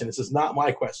Chopper's question. This is not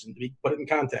my question, to put it in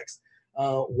context.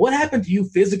 What happened to you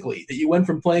physically that you went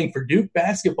from playing for Duke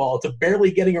basketball to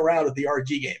barely getting around at the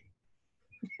RG game?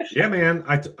 Yeah, man.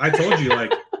 I told you,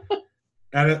 like,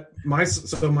 my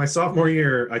sophomore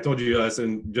year, I told you I was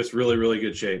in just really, really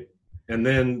good shape. And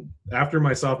then after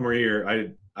my sophomore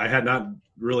year, I had not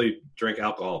really drank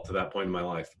alcohol to that point in my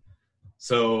life.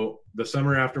 So the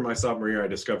summer after my sophomore year, I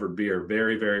discovered beer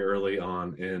very, very early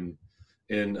on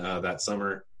in that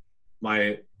summer.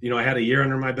 I had a year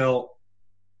under my belt,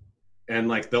 and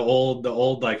like the old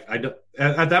like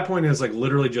at that point it was like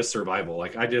literally just survival.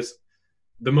 Like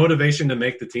the motivation to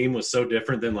make the team was so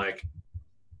different than like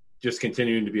just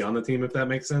continuing to be on the team, if that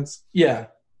makes sense. Yeah.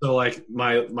 So like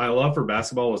my love for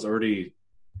basketball was already,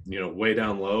 way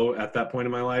down low at that point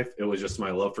in my life. It was just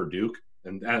my love for Duke.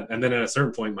 And then at a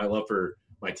certain point, my love for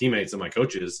my teammates and my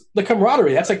coaches. The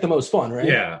camaraderie, that's like the most fun, right?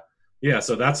 Yeah. Yeah.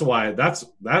 So that's why at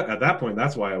that point,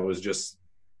 that's why I just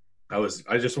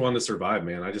wanted to survive,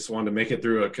 man. I just wanted to make it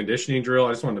through a conditioning drill.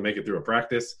 I just wanted to make it through a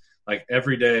practice. Like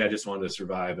every day I just wanted to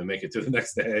survive and make it to the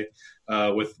next day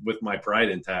with my pride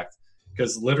intact.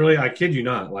 Because literally, I kid you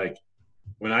not, like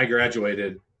when I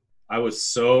graduated, I was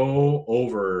so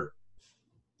over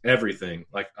everything.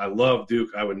 Like I love Duke.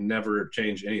 I would never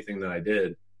change anything that I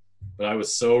did, but I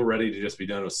was so ready to just be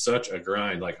done with such a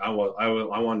grind. Like I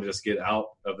wanted to just get out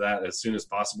of that as soon as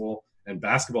possible. And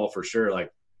basketball for sure.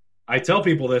 Like I tell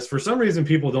people this, for some reason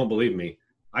people don't believe me.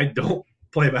 I don't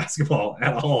play basketball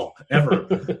at all,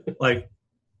 ever. Like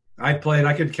I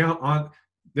could count on,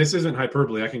 this isn't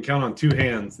hyperbole, I can count on two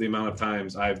hands the amount of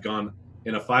times I've gone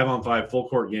in a 5-on-5 full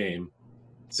court game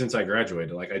since I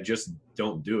graduated. Like I just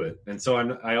don't do it. And so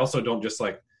I also don't just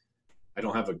like, I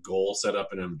don't have a goal set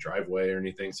up in a driveway or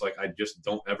anything. So like, I just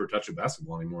don't ever touch a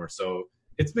basketball anymore. So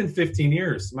it's been 15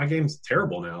 years. My game's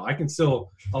terrible now.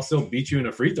 I'll still beat you in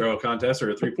a free throw contest or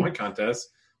a 3-point contest,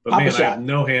 but man, I have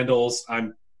no handles.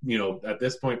 I'm, at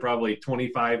this point, probably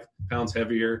 25 pounds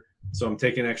heavier. So I'm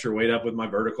taking extra weight up with my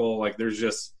vertical. Like there's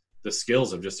just, the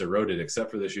skills have just eroded except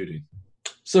for the shooting.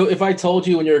 So if I told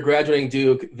you when you were graduating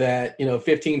Duke that,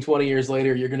 15, 20 years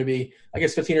later, you're going to be, I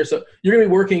guess 15 or so, you're going to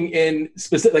be working in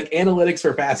specific like analytics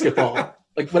for basketball.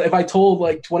 Like, but if I told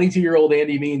like 22-year-old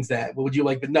Andy Means that, what would you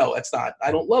like? But no, that's not,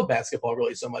 I don't love basketball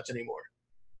really so much anymore.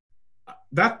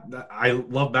 That I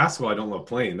love basketball. I don't love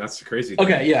playing. That's the crazy thing.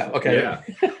 Okay. Yeah. Okay. Yeah.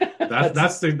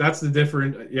 That's the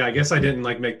different. Yeah. I guess I didn't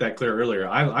like make that clear earlier.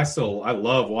 I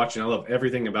love watching. I love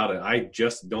everything about it. I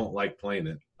just don't like playing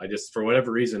it. I just, for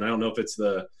whatever reason, I don't know if it's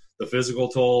the physical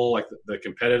toll, like the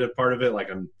competitive part of it. Like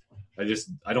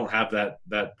I don't have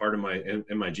that part of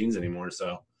in my genes anymore.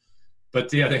 So,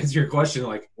 but yeah, to answer your question,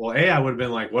 like, well, I would have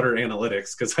been like, what are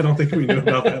analytics? Cause I don't think we knew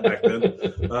about that back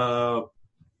then.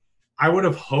 I would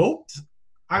have hoped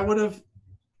I would have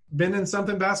been in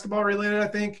something basketball related, I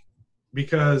think,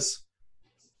 because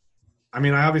I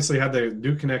mean, I obviously had the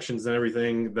Duke connections and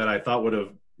everything that I thought would have,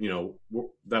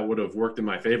 that would have worked in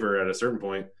my favor at a certain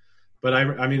point. But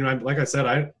like I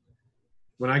said,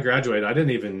 when I graduated, I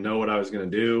didn't even know what I was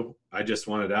going to do. I just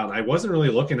wanted out. And I wasn't really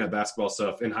looking at basketball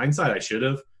stuff. In hindsight, I should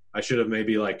have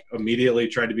maybe like immediately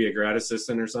tried to be a grad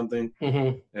assistant or something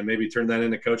and maybe turn that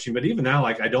into coaching. But even now,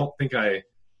 like, I don't think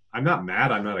I'm not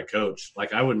mad I'm not a coach.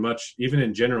 Like I would even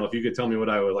in general, if you could tell me what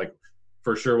I would like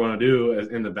for sure want to do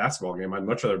in the basketball game, I'd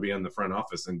much rather be in the front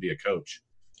office than be a coach.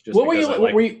 What were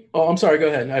you? Oh, I'm sorry. Go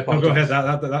ahead. I apologize. Go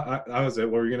ahead. That was it.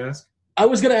 What were you going to ask? I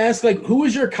was going to ask, like, who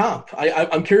was your comp?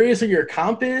 I'm curious who your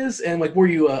comp is, and like, were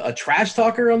you a trash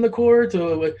talker on the court?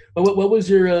 Or what was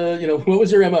your, what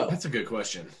was your MO? That's a good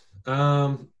question.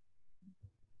 I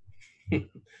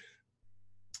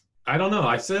don't know.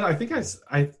 I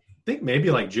think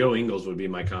maybe like Joe Ingles would be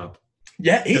my comp.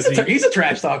 Yeah, he's a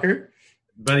trash talker.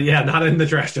 But yeah, not in the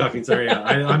trash talking. Sorry, yeah.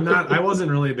 I wasn't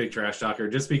really a big trash talker,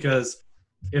 just because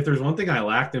if there's one thing I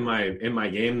lacked in my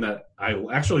game that I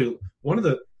learned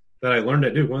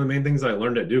at Duke, one of the main things I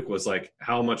learned at Duke was like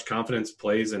how much confidence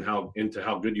plays and how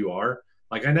good you are.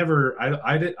 Like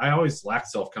I always lacked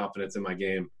self-confidence in my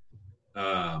game.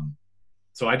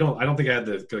 So I don't think I had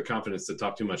the confidence to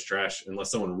talk too much trash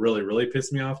unless someone really, really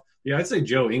pissed me off. Yeah, I'd say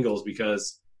Joe Ingles,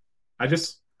 because I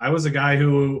was a guy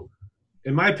who,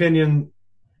 in my opinion,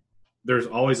 there's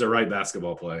always a right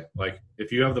basketball play. Like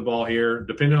if you have the ball here,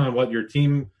 depending on what your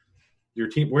team,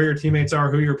 where your teammates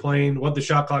are, who you're playing, what the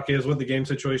shot clock is, what the game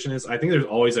situation is, I think there's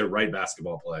always a right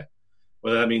basketball play.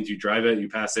 Whether that means you drive it, you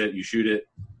pass it, you shoot it.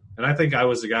 And I think I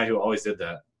was the guy who always did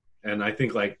that. And I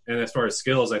think and as far as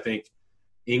skills, I think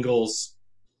Ingles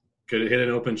could hit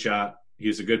an open shot.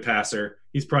 He's a good passer.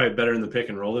 He's probably better in the pick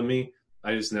and roll than me.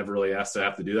 I just never really asked to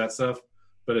have to do that stuff.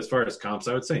 But as far as comps,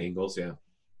 I would say Ingles, yeah.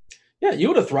 Yeah, you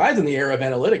would have thrived in the era of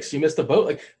analytics. You missed the boat.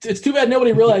 Like, it's too bad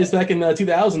nobody realized back in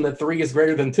 2000 that 3 is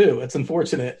greater than 2. It's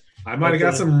unfortunate. I might have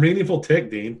got some meaningful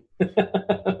tick, Dean.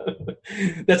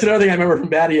 That's another thing I remember from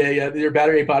Battier, your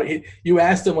Battier pod. You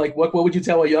asked him, like, what would you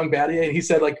tell a young Battier? And he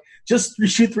said, like, just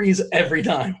shoot threes every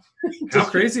time. How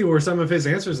crazy were some of his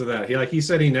answers to that? He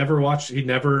said he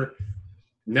never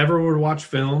never would watch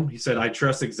film. He said, I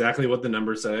trust exactly what the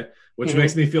numbers say, which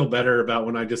makes me feel better about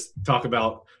when I just talk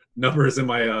about numbers in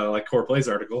my like core plays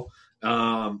article.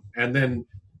 And then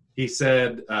he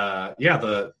said,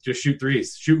 just shoot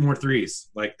threes, shoot more threes.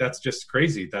 Like, that's just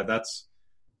crazy. That's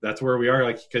where we are.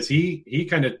 Like, cause he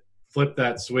kind of flipped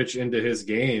that switch into his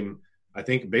game. I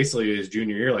think basically his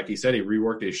junior year, like he said, he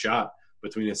reworked his shot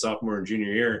between his sophomore and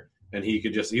junior year. And he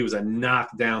was a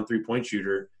knockdown 3-point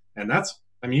shooter. And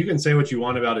you can say what you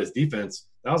want about his defense.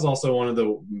 That was also one of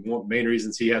the main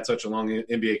reasons he had such a long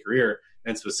NBA career,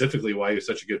 and specifically why he was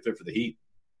such a good fit for the Heat.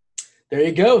 There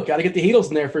you go. Got to get the Heatles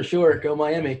in there for sure. Go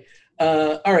Miami.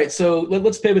 All right, so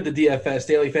let's pivot to DFS,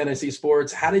 Daily Fantasy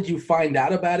Sports. How did you find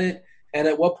out about it? And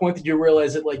at what point did you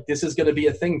realize that, like, this is going to be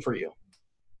a thing for you?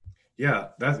 Yeah,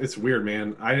 it's weird,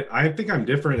 man. I think I'm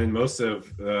different in most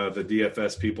of the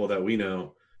DFS people that we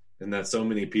know, and that so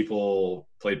many people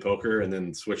played poker and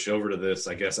then switched over to this,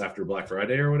 I guess, after Black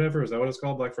Friday or whatever. Is that what it's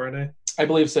called, Black Friday? I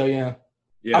believe so, yeah.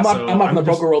 Yeah, I'm not in the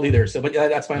poker world either, so but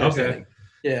that's my understanding.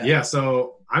 Okay. Yeah,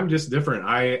 so I'm just different.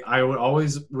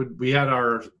 We had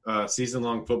our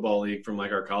season-long football league from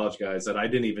like our college guys that I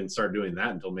didn't even start doing that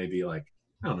until maybe like,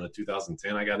 I don't know,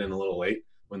 2010. I got in a little late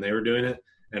when they were doing it,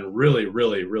 and really,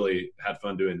 really, really had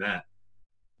fun doing that.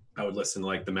 I would listen to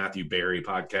like the Matthew Berry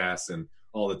podcast and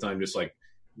all the time, just like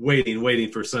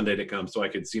waiting for Sunday to come so I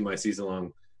could see my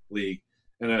season-long league.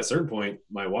 And at a certain point,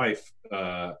 my wife,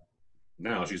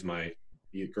 now she's my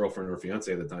girlfriend or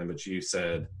fiance at the time, but she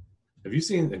said, have you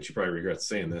seen, and she probably regrets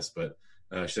saying this, but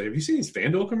she said, have you seen these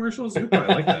FanDuel commercials? You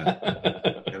probably like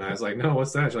that. And I was like, no,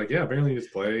 what's that? She's like, yeah, apparently you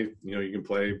just play, you can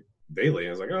play daily. I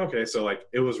was like, oh, okay. So like,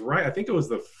 it was right. I think it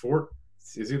was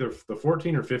it's either the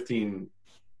 14 or 15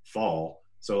 fall.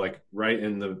 So like right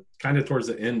in the kind of towards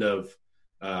the end of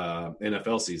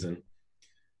NFL season.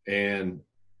 And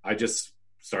I just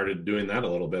started doing that a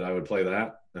little bit. I would play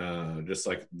that, just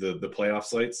like the playoff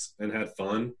slates, and had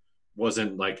fun.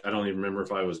 Wasn't like, I don't even remember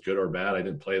if I was good or bad. I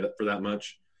didn't play that for that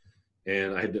much.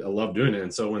 And I loved doing it.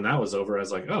 And so when that was over, I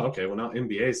was like, oh, okay, well now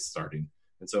NBA's starting.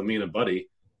 And so me and a buddy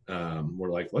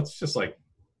were like, let's just like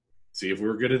see if we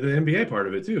were good at the NBA part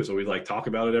of it too. So we like talk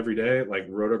about it every day. Like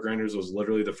Roto Grinders was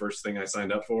literally the first thing I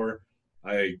signed up for.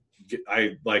 I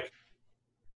like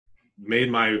made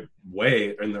my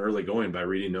way in the early going by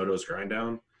reading Noto's Grind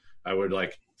Down. I would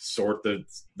like sort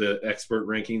the expert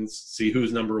rankings, see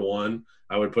who's number one.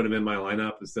 I would put him in my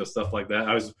lineup and stuff like that.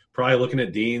 I was probably looking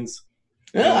at Dean's.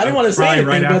 Yeah, I didn't want to say anything,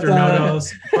 right after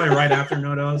Noto's. Probably right after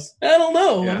Noto's. I don't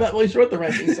know. Yeah. I'm not really sure what the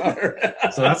rankings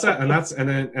are. So that's that,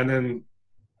 and then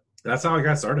that's how I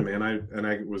got started, man.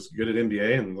 I was good at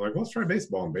NBA, and like, let's try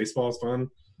baseball. And baseball is fun,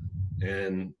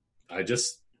 and I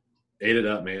just ate it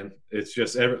up, man. It's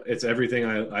just it's everything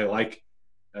I like.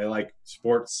 I like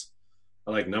sports.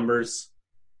 I like numbers.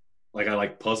 Like, I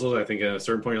like puzzles. I think at a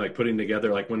certain point, you're like putting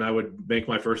together, like when I would make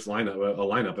my first lineup,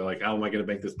 I'm like, how am I going to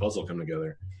make this puzzle come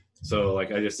together? So like,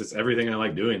 it's everything I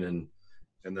like doing. And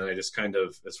then I just kind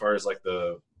of, as far as like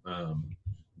the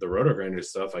Roto Grinder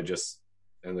stuff,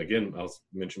 and again, I'll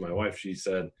mention my wife. She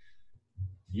said,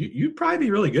 you'd probably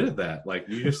be really good at that. Like,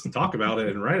 you just talk about it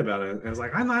and write about it. And I was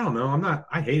like, I don't know.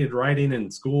 I hated writing in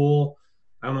school.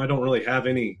 I don't know. I don't really have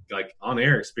any like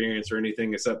on-air experience or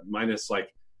anything, except minus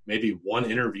like maybe one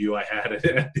interview I had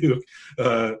at Duke.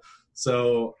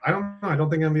 So I don't know. I don't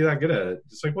think I'm gonna be that good at it.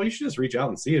 Just like, well, you should just reach out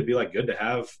and see. It'd be like good to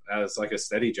have as like a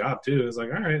steady job too. It's like,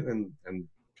 all right. And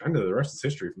kind of the rest is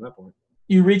history from that point.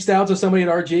 You reached out to somebody at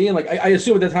RG, and like, I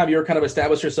assume at that time you were kind of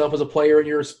established yourself as a player, and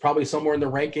you're probably somewhere in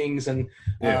the rankings. And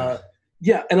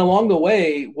and along the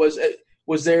way, was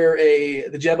there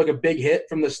did you have like a big hit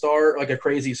from the start, like a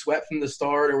crazy sweat from the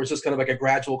start, or was just kind of like a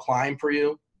gradual climb for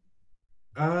you?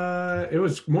 It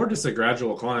was more just a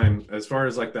gradual climb as far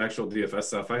as like the actual DFS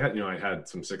stuff. I had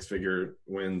some 6-figure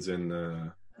wins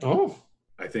in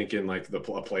I think in like a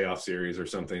playoff series or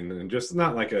something, and just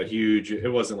not like a huge, it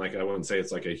wasn't like, I wouldn't say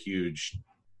it's like a huge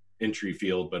entry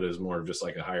field, but it was more of just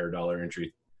like a higher dollar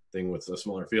entry thing with a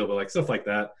smaller field, but like stuff like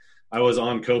that. I was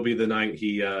on Kobe the night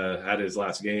he had his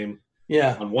last game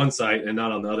on one site and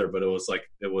not on the other, but it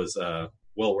was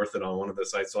well worth it on one of the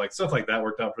sites. So like stuff like that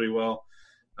worked out pretty well.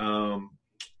 To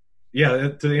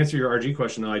answer your RG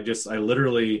question though, I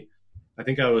literally, I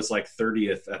think I was like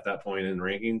 30th at that point in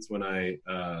rankings when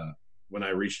I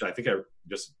reached, I think I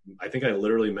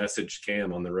literally messaged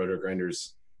Cam on the Roto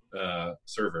Grinders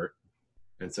server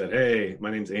and said, hey,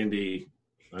 my name's Andy.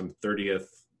 I'm 30th.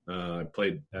 I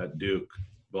played at Duke,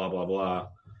 blah, blah, blah.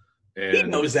 And he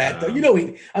knows that though. He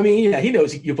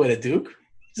knows you played at Duke.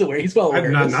 He's aware. He's well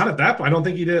aware. Not at that point. I don't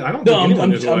think he did. I don't. No, think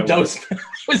I'm I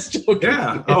was joking.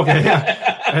 Yeah. Okay.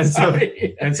 Yeah. And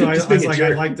so I was like,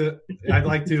 I'd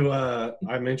like to.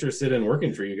 I'm interested in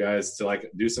working for you guys to like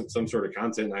do some sort of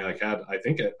content. And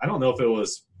I don't know if it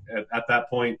was at that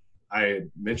point I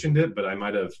mentioned it, but I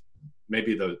might have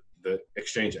maybe the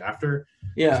exchange after.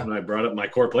 Yeah. When I brought up my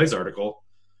Core Plays article,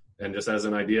 and just as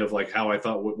an idea of like what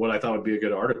I thought would be a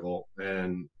good article,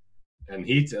 and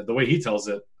the way he tells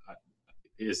it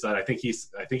is that I think he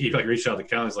like reached out to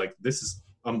Cal and was like, this is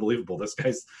unbelievable. This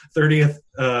guy's 30th,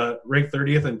 ranked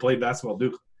 30th and played basketball at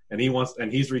Duke, and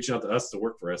he's reaching out to us to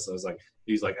work for us. So I was like,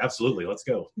 he's like, absolutely, let's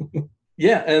go.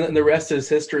 Yeah, and the rest is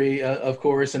history, of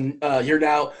course. And now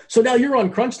you're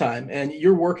on crunch time, and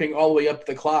you're working all the way up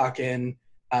the clock. And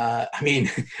I mean,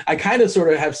 I kind of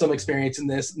sort of have some experience in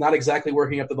this, not exactly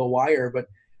working up to the wire, but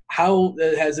how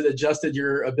has it adjusted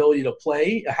your ability to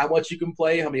play, how much you can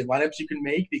play, how many lineups you can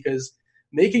make? Because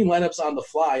making lineups on the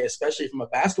fly, especially from a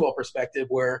basketball perspective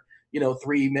where,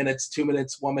 3 minutes, 2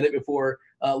 minutes, 1 minute before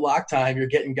lock time, you're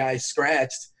getting guys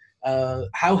scratched.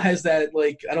 How has that,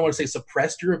 I don't want to say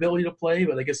suppressed your ability to play,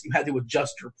 but I guess you had to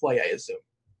adjust your play, I assume.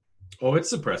 Oh, it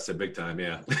suppressed it big time,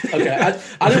 yeah. Okay,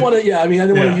 I didn't want to. I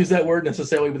didn't want to use that word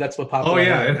necessarily, but that's what popped up. Oh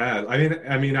yeah, it had.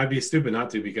 I mean, I'd be stupid not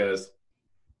to, because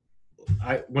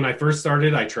when I first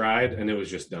started, I tried and it was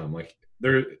just dumb. Like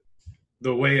the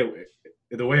way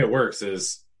it works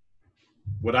is,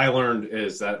 what I learned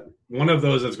is that one of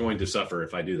those is going to suffer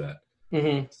if I do that.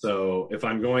 Mm-hmm. So if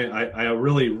I'm going, I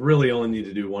really, really only need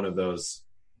to do one of those.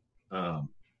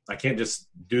 I can't just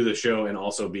do the show and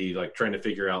also be like trying to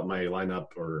figure out my lineup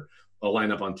or a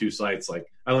lineup on two sites. Like,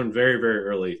 I learned very, very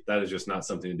early that is just not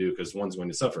something to do, because one's going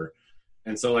to suffer.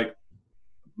 And so like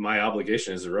my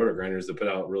obligation as a Roto Grinder is to put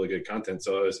out really good content.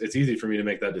 So it's easy for me to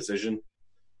make that decision.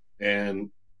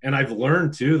 And I've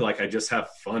learned too, like, I just have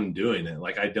fun doing it.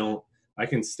 Like, I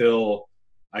can still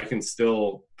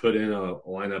put in a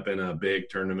lineup in a big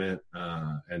tournament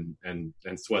and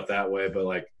sweat that way. But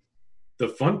like, the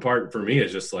fun part for me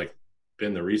is just like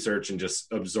been the research and just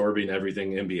absorbing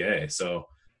everything NBA. So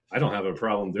I don't have a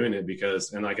problem doing it,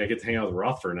 and like I get to hang out with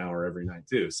Roth for an hour every night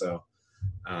too. So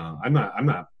I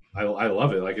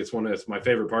love it. Like, it's my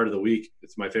favorite part of the week.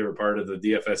 It's my favorite part of the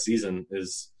DFS season,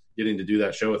 is getting to do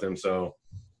that show with him. So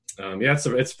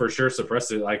it's for sure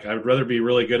suppressed it. Like, I'd rather be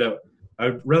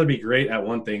great at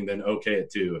one thing than okay at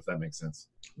two, if that makes sense.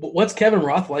 What's Kevin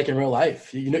Roth like in real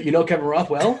life? You know Kevin Roth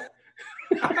well?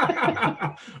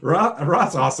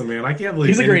 Roth's awesome, man. I can't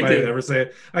believe anybody would ever say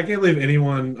it. I can't believe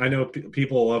anyone. I know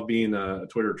people love being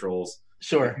Twitter trolls.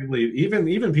 Sure. I can't believe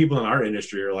even people in our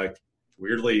industry are like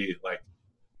weirdly, like,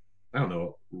 I don't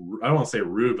know. I don't want to say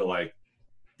rude, but like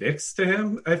dicks to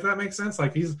him, if that makes sense.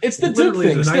 Like, it's the Duke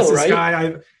thing, the still, nicest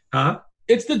right? guy.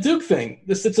 It's the Duke thing.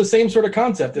 It's the same sort of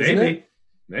concept, isn't it?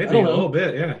 Maybe a little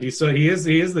bit, yeah. He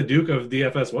is the Duke of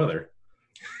DFS weather.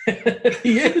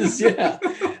 He is, yeah.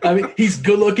 I mean, he's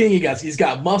good looking. He's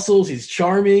got muscles. He's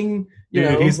charming.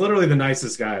 He's literally the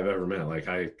nicest guy I've ever met. Like,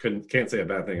 I can't say a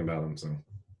bad thing about him. So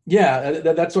yeah,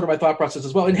 that's sort of my thought process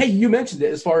as well. And hey, you mentioned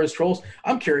it as far as trolls.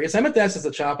 I'm curious. I meant to ask this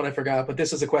at Chop and I forgot, but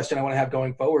this is a question I want to have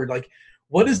going forward. Like,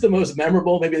 what is the most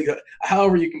memorable? Maybe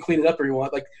however you can clean it up or you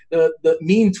want. Like the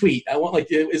mean tweet. I want, like,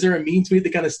 is there a mean tweet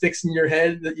that kind of sticks in your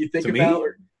head that you think about?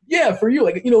 Or, yeah, for you,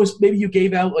 like, maybe you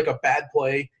gave out like a bad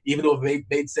play, even though it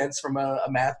made sense from a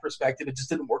math perspective. It just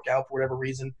didn't work out for whatever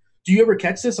reason. Do you ever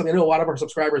catch this? I mean, I know a lot of our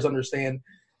subscribers understand,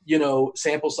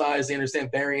 sample size, they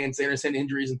understand variance, they understand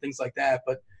injuries and things like that.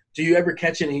 But do you ever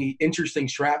catch any interesting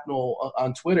shrapnel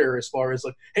on Twitter as far as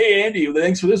like, hey, Andy,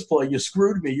 thanks for this play. You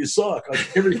screwed me. You suck.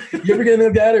 Like, you ever get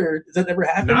into that, or does that ever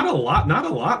happen? Not a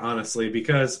lot, honestly,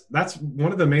 because that's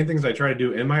one of the main things I try to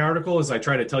do in my article is I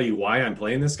try to tell you why I'm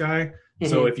playing this guy. Mm-hmm.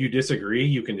 So if you disagree,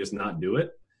 you can just not do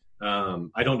it.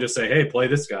 I don't just say, hey, play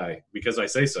this guy because I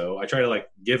say so. I try to like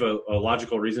give a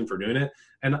logical reason for doing it.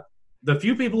 And the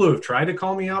few people who have tried to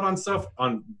call me out on stuff,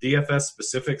 on DFS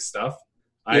specific stuff,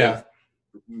 I have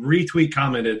retweet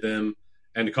commented them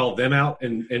and called them out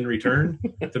in return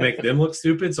to make them look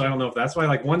stupid. So I don't know if that's why.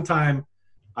 Like, one time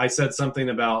I said something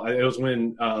about, it was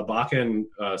when Ibaka and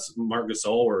Marc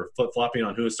Gasol were flip-flopping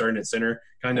on who was starting at center,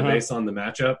 kind of based on the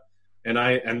matchup.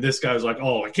 And this guy was like,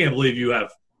 oh, I can't believe you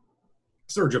have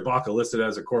Serge Ibaka listed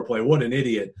as a core play. What an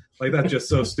idiot. Like, that's just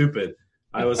so stupid.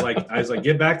 I was like,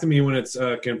 get back to me when it's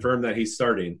confirmed that he's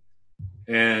starting.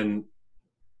 And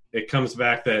it comes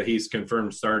back that he's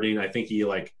confirmed starting. I think he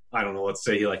let's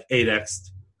say he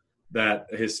 8x'd that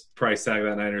his price tag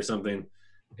that night or something.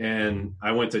 And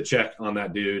I went to check on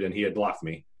that dude and he had blocked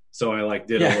me. So I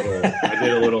did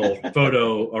a little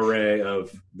photo array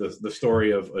of the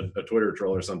story of a Twitter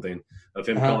troll or something of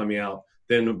him calling me out.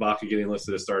 Then Ibaka getting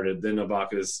listed as started. Then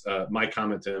Ibaka's my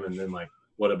comment to him, and then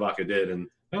what Ibaka did. And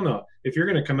I don't know, if you're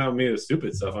going to come out with me with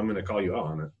stupid stuff, I'm going to call you out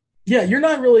on it. Yeah, you're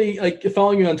not really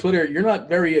following you on Twitter. You're not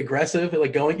very aggressive.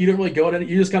 You don't really go at it.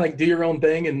 You just kind of do your own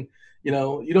thing, and you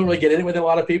don't really get in it with a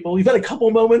lot of people. You've had a couple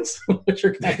moments, which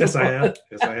are kind Yes, I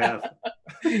have.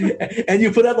 And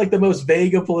you put out the most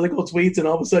vague of political tweets, and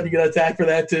all of a sudden you get attacked for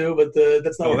that too. But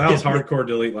that's not. Oh, that was hardcore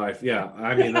delete life. Yeah,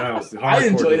 I mean that was hardcore. I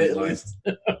enjoyed it at life. least.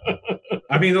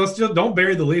 I mean, let's just don't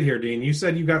bury the lead here, Dean. You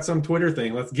said you got some Twitter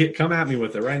thing. Come at me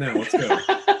with it right now. Let's go.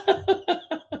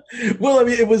 Well, I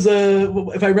mean, it was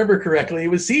if I remember correctly, it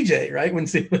was CJ, right?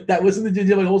 That wasn't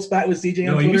the whole spat with CJ.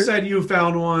 No, on Twitter? You said you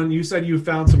found one. You said you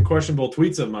found some questionable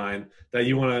tweets of mine that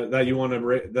you want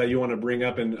to bring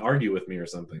up and argue with me or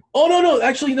something. Oh no,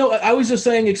 actually no. I was just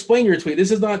saying, explain your tweet.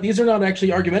 These are not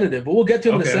actually argumentative, but we'll get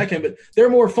to them in a second. But they're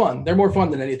more fun. They're more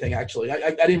fun than anything. Actually,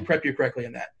 I didn't prep you correctly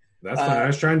in that. That's fine. I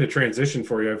was trying to transition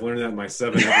for you. I've learned that in my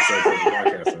 7 episodes of the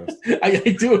podcast host.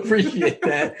 I do appreciate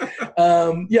that.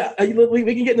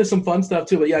 We can get into some fun stuff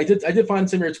too. But yeah, I did find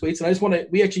some of your tweets, and I just want to.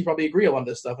 We actually probably agree on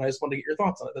this stuff, and I just want to get your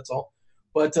thoughts on it. That's all.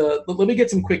 But let me get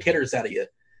some quick hitters out of you.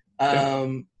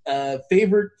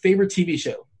 Favorite TV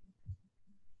show?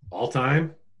 All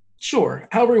time? Sure.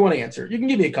 However you want to answer. You can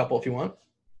give me a couple if you want.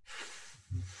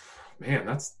 Man,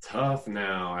 that's tough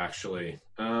now, actually.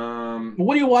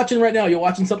 What are you watching right now? You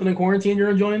watching something in quarantine you're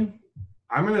enjoying?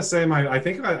 I'm gonna say I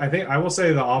think I will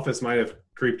say The Office might have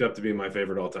creeped up to be my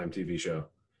favorite all-time TV show.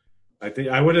 I think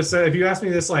I would have said, if you asked me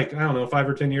this I don't know, 5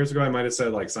 or 10 years ago, I might have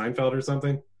said Seinfeld or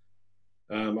something.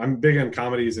 I'm big on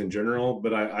comedies in general,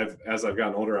 but as I've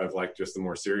gotten older, I've liked just the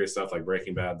more serious stuff like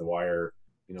Breaking Bad, The Wire,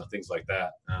 things like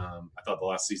that. I thought the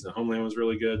last season of Homeland was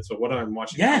really good. So what I'm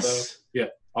watching now, though, yeah,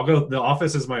 I'll go. The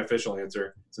Office is my official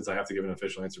answer since I have to give an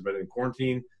official answer. But in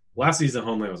quarantine, last season of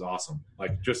Homeland was awesome.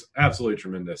 Just absolutely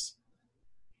tremendous.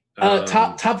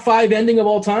 Top 5 ending of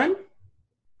all time?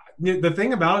 The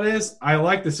thing about it is I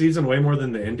like the season way more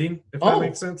than the ending, if that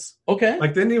makes sense. Okay.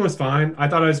 The ending was fine. I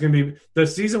thought I was going to be – the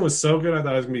season was so good I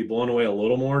thought I was going to be blown away a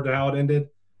little more to how it ended.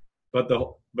 But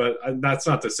that's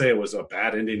not to say it was a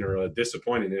bad ending or a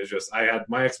disappointing. It was just I had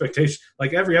my expectation.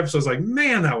 Every episode was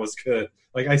man, that was good.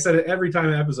 I said it every time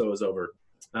an episode was over.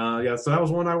 So that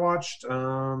was one I watched.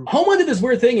 Homeland did this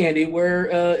weird thing, Andy,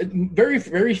 where very,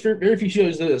 very, very few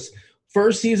shows do this.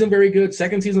 First season, very good.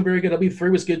 Second season, very good.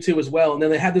 W3 was good, too, as well. And then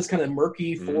they had this kind of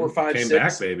murky 4, 5, 6. Came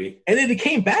back, baby. And then it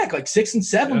came back. 6 and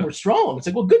 7 were strong. It's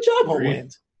well, good job,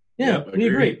 Homeland. Yeah, we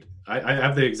agree. I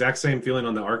have the exact same feeling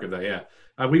on the arc of that, yeah.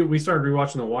 We started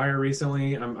rewatching The Wire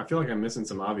recently. I feel like I'm missing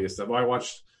some obvious stuff. I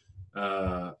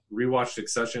rewatched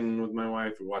Succession with my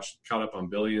wife. We caught up on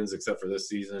Billions, except for this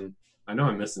season. I know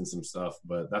I'm missing some stuff,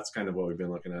 but that's kind of what we've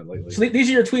been looking at lately. So these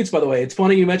are your tweets, by the way. It's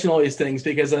funny you mention all these things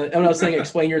because when I was saying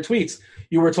explain your tweets,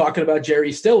 you were talking about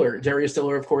Jerry Stiller. Jerry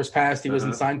Stiller, of course, passed. He was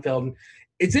in Seinfeld. And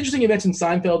it's interesting you mentioned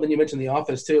Seinfeld and you mentioned The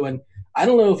Office, too. And I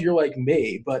don't know if you're like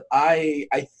me, but I'm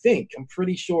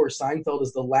pretty sure Seinfeld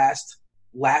is the last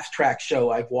laugh track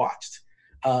show I've watched.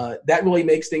 That really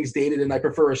makes things dated, and I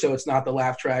prefer a show it's not the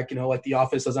laugh track, like The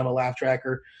Office doesn't have a laugh track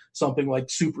or something like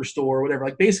Superstore or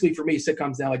whatever. Basically for me,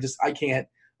 sitcoms now, I can't.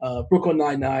 Brooklyn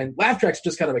Nine-Nine, laugh track's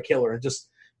just kind of a killer. Just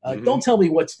don't tell me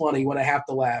what's funny when I have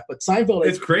to laugh. But Seinfeld,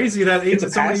 it's crazy that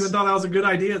someone even thought that was a good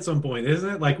idea at some point,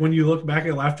 isn't it? When you look back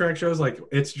at laugh track shows,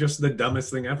 it's just the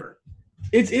dumbest thing ever.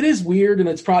 It is weird, and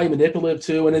it's probably manipulative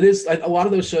too. And it is a lot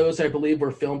of those shows I believe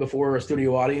were filmed before a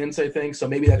studio audience. I think so.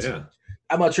 Maybe that's. Yeah.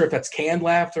 I'm not sure if that's canned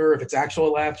laughter, if it's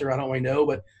actual laughter. I don't really know.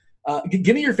 But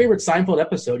give me your favorite Seinfeld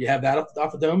episode. You have that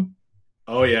off the dome?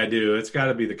 Oh yeah, I do. It's got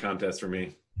to be The Contest for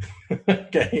me.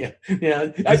 Okay,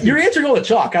 yeah. You're answering all the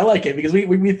chalk. I like it because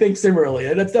we think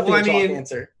similarly. That's definitely a chalk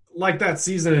answer. That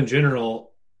season in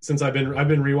general, since I've been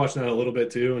rewatching that a little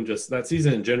bit too, and just that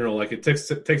season in general, it takes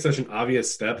such an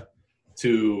obvious step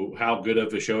to how good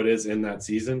of a show it is in that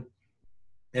season.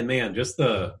 And man, just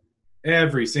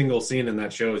every single scene in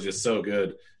that show is just so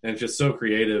good and it's just so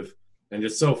creative and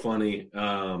just so funny.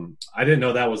 I didn't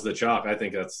know that was the chalk. I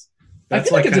think that's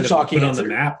it's a chalky put answer on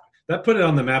the map. That put it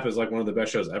on the map as one of the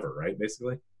best shows ever, right?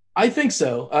 Basically. I think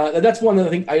so. That's one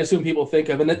that I assume people think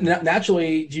of, and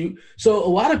naturally, so a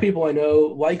lot of people I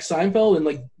know like Seinfeld,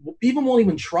 and even won't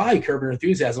even try Curb Your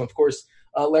Enthusiasm. Of course,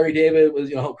 Larry David was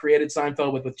created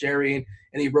Seinfeld with Jerry,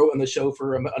 and he wrote on the show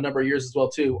for a number of years as well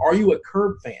too. Are you a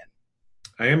Curb fan?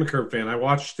 I am a Curb fan. I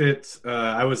watched it.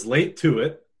 I was late to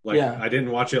it. I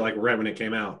didn't watch it right when it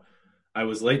came out. I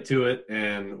was late to it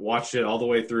and watched it all the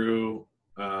way through.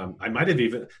 I might have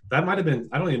been,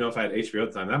 I don't even know if I had HBO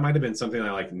at the time. That might have been something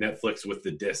I like Netflix with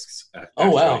the discs. Actually. Oh,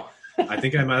 wow. I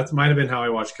think that might have been how I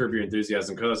watched Curb Your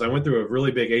Enthusiasm, because I went through a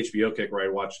really big HBO kick where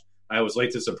I was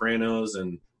late to Sopranos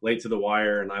and late to The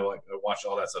Wire, and I watched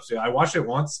all that stuff. So I watched it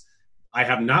once. I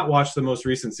have not watched the most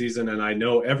recent season, and I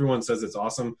know everyone says it's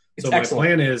awesome. It's so excellent.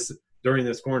 My plan is during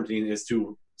this quarantine is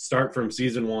to start from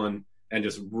season 1 and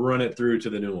just run it through to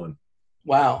the new one.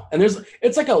 Wow. And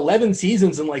it's like 11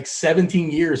 seasons in like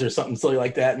 17 years or something silly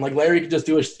like that. And like Larry can just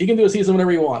do a season whenever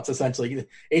he wants, essentially.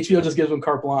 HBO just gives him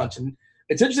carte blanche. And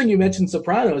it's interesting you mentioned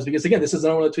Sopranos, because again, this is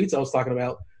another one of the tweets I was talking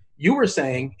about. You were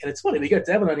saying, and it's funny, we got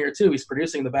Devin on here too. He's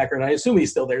producing in the background. I assume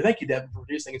he's still there. Thank you, Devin, for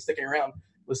producing and sticking around,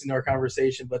 listening to our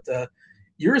conversation. But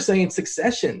you were saying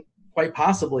Succession quite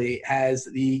possibly has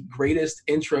the greatest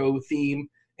intro theme.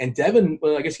 And Devin,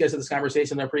 well, I guess you guys had this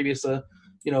conversation in our previous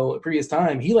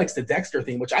time. He likes the Dexter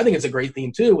theme, which I think is a great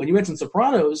theme too. And you mentioned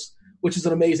Sopranos, which is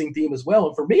an amazing theme as well.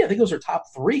 And for me, I think those are top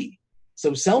 3.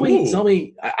 So sell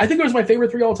me. I think those are my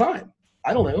favorite 3 all time.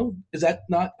 I don't know. Is that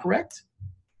not correct?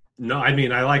 No, I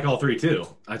mean, I like all 3 too.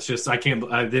 It's just I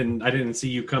didn't see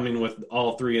you coming with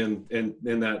all 3 in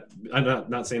that. I'm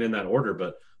not saying in that order,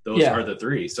 but those are the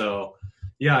 3. So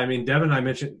yeah, I mean, Devin,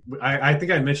 I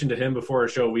think I mentioned to him before a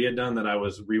show we had done that I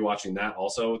was rewatching that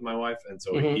also with my wife, and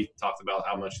so he talked about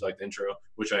how much he liked the intro,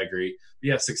 which I agree. But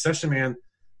yeah, Succession, man,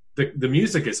 the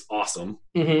music is awesome.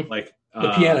 Like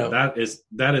the piano,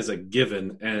 that is a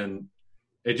given, and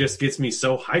it just gets me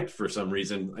so hyped for some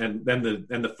reason. And then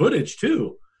the footage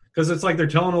too, because it's like they're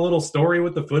telling a little story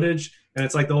with the footage, and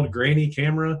it's like the old grainy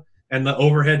camera and the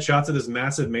overhead shots of this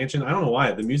massive mansion. I don't know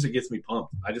why the music gets me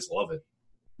pumped. I just love it.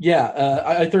 Yeah,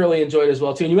 I thoroughly enjoyed it as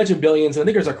well too. And you mentioned Billions, and I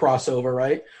think there's a crossover,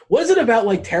 right? What is it about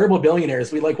like terrible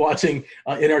billionaires we like watching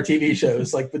in our TV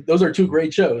shows? Like those are 2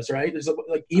 great shows, right? There's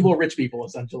like evil rich people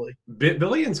essentially.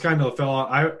 Billions kind of fell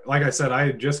out. Like I said,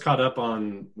 I just caught up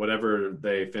on whatever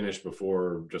they finished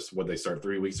before, just what they started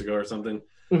 3 weeks ago or something.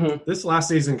 This last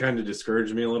season kind of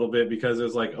discouraged me a little bit, because it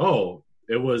was like, oh,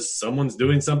 it was someone's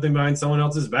doing something behind someone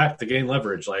else's back to gain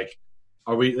leverage. Like,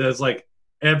 that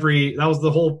was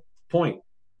the whole point.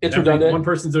 It's redundant. One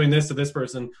person's doing this to this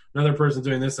person, another person's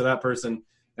doing this to that person,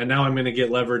 and now I'm going to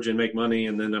get leverage and make money,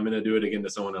 and then I'm going to do it again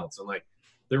to someone else. And like,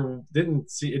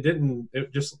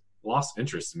 it just lost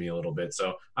interest in me a little bit.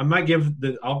 So I might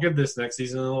I'll give this next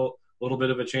season a little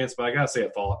bit of a chance, but I gotta say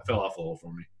it fell off a little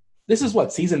for me. This is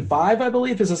what, season 5, I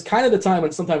believe. This is kind of the time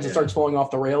when sometimes it starts falling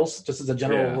off the rails, just as a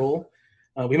general rule.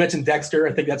 We mentioned Dexter.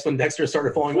 I think that's when Dexter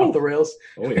started falling off the rails.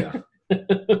 Oh yeah.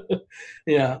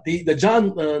 Yeah, the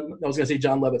John. I was going to say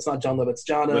John Lovitz. It's not John Lovitz.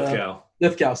 John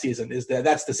Lithgow season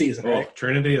that's the season, right? Oh,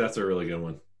 Trinity. That's a really good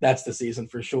one. That's the season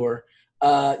for sure.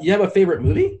 You have a favorite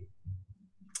movie?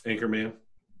 Anchorman.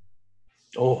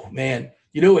 Oh man,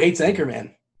 you know who hates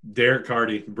Anchorman? Derek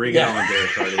Carty. Bring it on,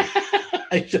 Derek Carty.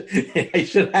 I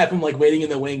should have him like waiting in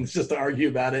the wings just to argue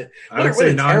about it. I would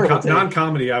say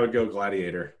non-comedy. I would go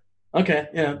Gladiator. Okay,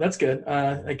 yeah, that's good.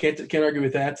 I can't argue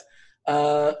with that.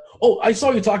 I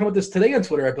saw you talking about this today on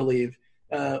Twitter, I believe.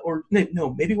 Or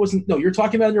no, maybe it wasn't. No, you're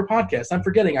talking about it on your podcast. I'm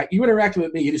forgetting. You interacted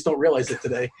with me. You just don't realize it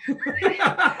today.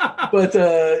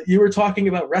 But you were talking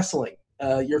about wrestling.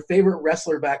 Your favorite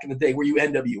wrestler back in the day. Were you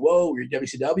NWO? Were you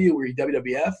WCW? Were you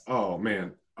WWF? Oh,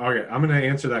 man. Okay, I'm going to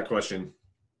answer that question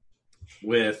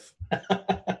with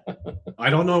I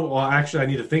don't know. Well, actually, I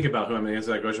need to think about who I'm going to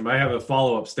answer that question, but I have a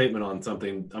follow-up statement on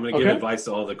something. I'm going to give advice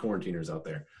to all the quarantiners out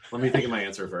there. Let me think of my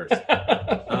answer first.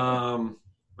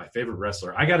 My favorite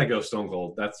wrestler. I got to go Stone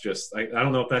Cold. That's just I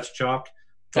don't know if that's chalk.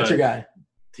 That's your guy.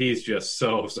 He's just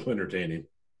so entertaining.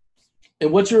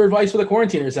 And what's your advice for the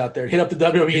quarantiners out there? Hit up the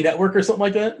WWE Network or something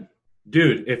like that?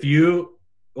 Dude, if you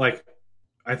like,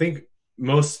 I think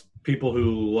most people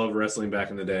who love wrestling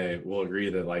back in the day will agree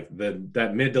that like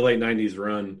that mid to late 90s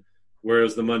run,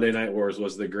 whereas the Monday Night Wars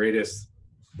was the greatest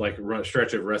like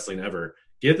stretch of wrestling ever.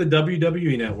 Get the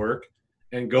WWE Network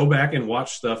and go back and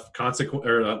watch stuff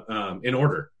in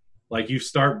order. Like you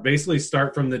start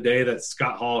from the day that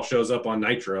Scott Hall shows up on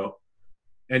Nitro,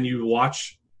 and you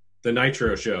watch the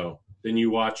Nitro show. Then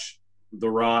you watch the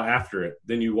Raw after it.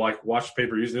 Then you watch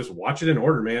pay-per-views. Just watch it in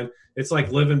order, man. It's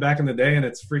like living back in the day, and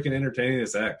it's freaking entertaining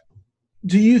as heck.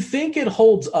 Do you think it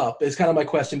holds up is kind of my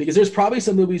question, because there's probably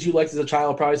some movies you liked as a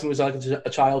child, probably some movies I liked as a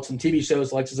child, some TV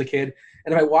shows I liked as a kid.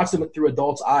 And if I watched them through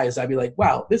adults' eyes, I'd be like,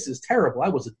 wow, this is terrible. I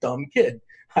was a dumb kid.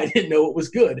 I didn't know it was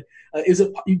good.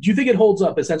 Do you think it holds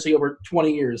up essentially over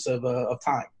 20 years of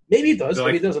time? Maybe it does.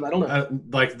 Maybe it doesn't. I don't know.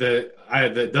 The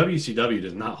WCW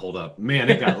does not hold up. Man,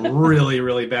 it got really,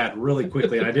 really bad really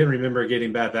quickly. And I didn't remember it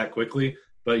getting bad that quickly,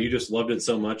 but you just loved it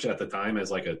so much at the time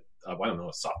as like a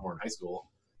sophomore in high school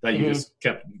that you just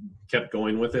kept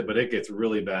going with it, but it gets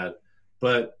really bad.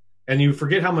 And you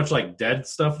forget how much like dead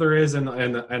stuff there is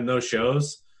in those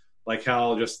shows, like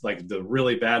how just like the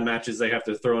really bad matches they have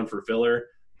to throw in for filler.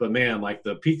 But man, like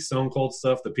the peak Stone Cold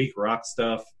stuff, the peak Rock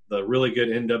stuff, the really good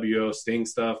NWO Sting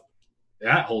stuff,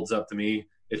 that holds up to me.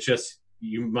 It's just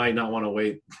you might not want to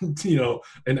wait,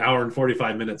 an hour and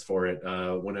 45 minutes for it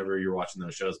whenever you're watching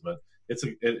those shows. But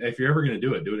if you're ever going to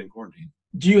do it in quarantine.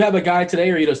 Do you have a guide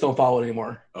today, or you just don't follow it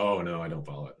anymore? Oh no, I don't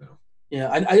follow it now. Yeah,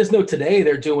 I just know today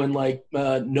they're doing like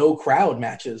no crowd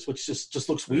matches, which just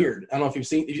looks weird. I don't know if you've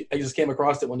seen. I just came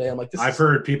across it one day. I'm like, I've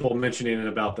heard people mentioning it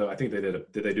about I think they did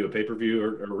they do a pay-per-view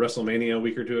or WrestleMania a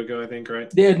week or two ago? I think, right?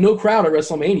 They had no crowd at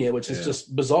WrestleMania, which is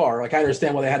just bizarre. Like I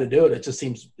understand why they had to do it. It just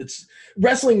seems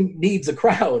wrestling needs a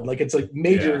crowd. Like it's a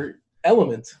major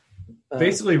element.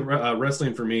 Basically,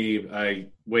 wrestling for me, I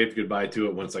waved goodbye to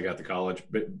it once I got to college.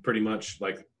 But pretty much,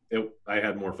 like I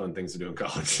had more fun things to do in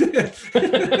college.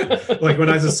 Like when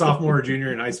I was a sophomore or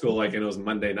junior in high school, and it was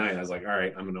Monday night, I was like, all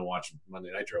right, I'm going to watch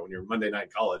Monday Nitro. When you're Monday night in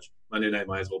college, Monday night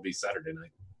might as well be Saturday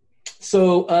night.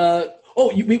 So,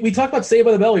 we talked about Saved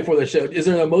by the Bell before the show. Is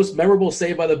there the most memorable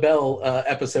Saved by the Bell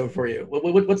episode for you?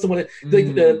 What's the one,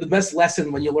 the best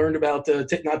lesson when you learned about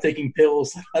not taking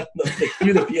pills? I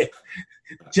don't know,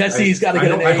 Jesse's got to get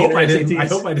an A. I hope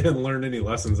I didn't learn any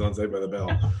lessons on Saved by the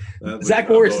Bell. Zach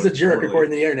Morris is a jerk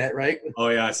according to the internet, right? Oh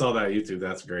yeah, I saw that on YouTube.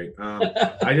 That's great.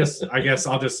 I guess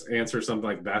I'll just answer something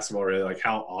like basketball, really, like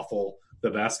how awful the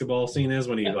basketball scene is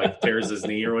when he like tears his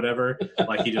knee or whatever.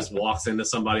 Like he just walks into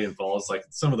somebody and falls. Like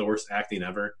some of the worst acting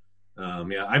ever. I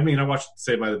watched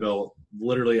Saved by the Bell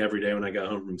literally every day when I got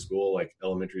home from school, like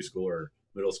elementary school or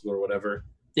middle school or whatever.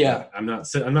 Yeah, I'm not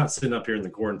sitting up here in the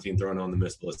quarantine throwing on the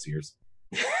Miss Bliss years.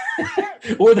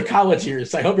 Or the college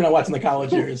years. I hope you're not watching the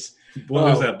college years. What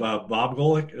was that? Bob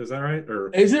Golick? Is that right? Or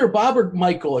is there Bob or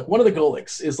Mike Golick? One of the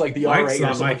Golicks is like the Mike's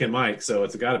not Mike and Mike, so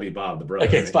it's got to be Bob, the brother.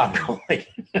 Okay, it's Bob Golick.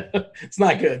 It's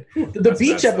not good. The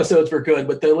beach episodes were good,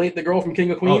 but the girl from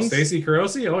King of Queens. Oh, Stacey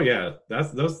Carosi. Oh yeah,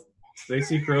 that's those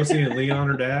Stacey Carosi and Leon,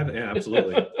 her dad. Yeah,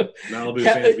 absolutely. Malibu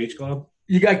Sands Beach Club.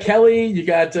 You got Kelly. You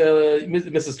got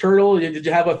Mrs. Turtle. Did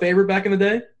you have a favorite back in the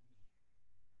day?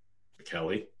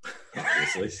 Kelly,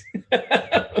 obviously.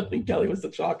 I think Kelly was the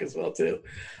chalk as well too.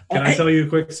 Can I tell you a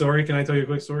quick story?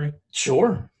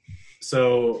 Sure.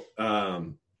 So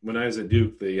when I was at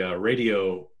Duke, the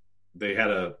radio, they had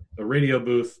a radio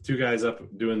booth, two guys up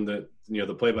doing the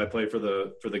play-by-play for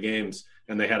the games,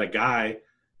 and they had a guy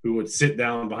who would sit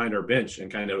down behind our bench and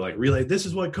kind of like relay, this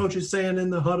is what coach is saying in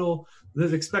the huddle.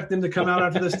 Let's expect him to come out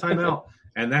after this timeout.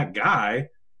 And that guy,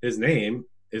 his name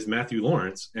is Matthew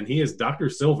Lawrence, and he is Dr.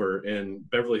 Silver in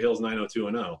Beverly Hills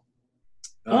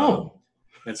 90210.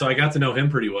 And so I got to know him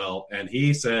pretty well, and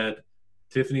he said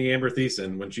Tiffany Amber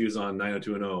Thiessen, when she was on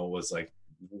 90210, was like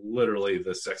literally the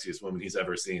sexiest woman he's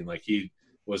ever seen. Like he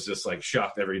was just like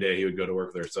shocked every day he would go to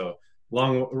work there. So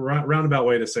long roundabout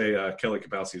way to say Kelly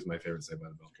Kapowski is my favorite Saved by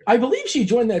the Bell character. I believe she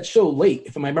joined that show late,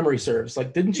 if my memory serves.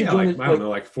 Like, didn't she join? I don't know,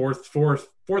 like fourth or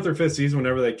fifth season,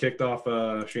 whenever they kicked off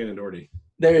Shannon Doherty.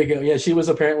 There you go. Yeah, she was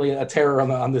apparently a terror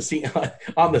on the scene,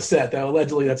 on the set. Though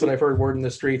allegedly, that's what I've heard word in the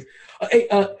street. Hey,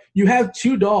 you have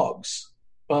two dogs.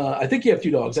 I think you have two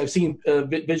dogs. I've seen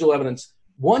visual evidence.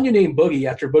 One you named Boogie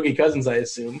after Boogie Cousins, I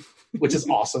assume, which is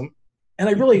awesome. And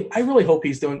I really hope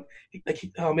he's doing.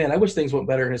 Oh man, I wish things went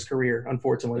better in his career.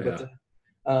 Unfortunately, but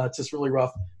it's just really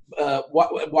rough.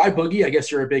 Why Boogie? I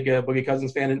guess you're a big Boogie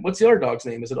Cousins fan. And what's the other dog's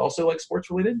name? Is it also like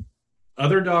sports related?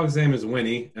 Other dog's name is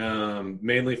Winnie,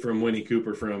 mainly from Winnie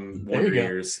Cooper from Wonder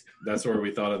Years. That's where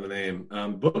we thought of the name.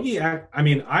 Boogie,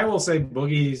 I will say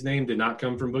Boogie's name did not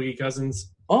come from Boogie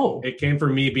Cousins. Oh. It came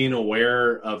from me being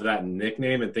aware of that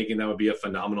nickname and thinking that would be a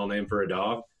phenomenal name for a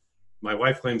dog. My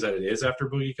wife claims that it is after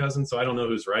Boogie Cousins, so I don't know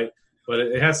who's right. But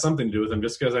it has something to do with him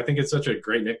just because I think it's such a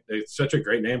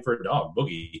great name for a dog,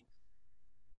 Boogie.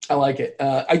 I like it.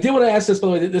 I did want to ask this, by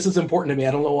the way. This is important to me.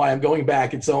 I don't know why I'm going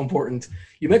back. It's so important.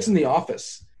 You mentioned The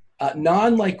Office.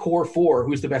 Core 4,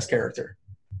 who's the best character?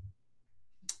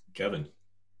 Kevin.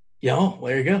 Yeah, oh,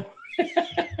 there you go.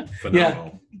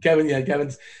 Phenomenal.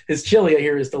 Kevin's his chili I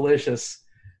hear is delicious.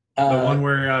 The one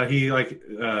where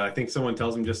I think someone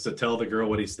tells him just to tell the girl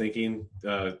what he's thinking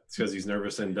because he's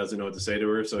nervous and doesn't know what to say to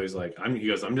her. So he's like, I'm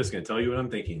just going to tell you what I'm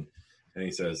thinking. And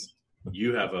he says,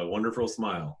 you have a wonderful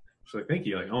smile. She's like, thank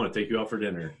you. Like, I want to take you out for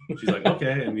dinner. She's like,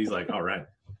 okay. And he's like, all right.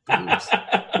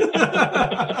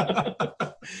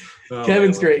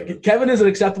 Kevin's great. Kevin is an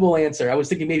acceptable answer. I was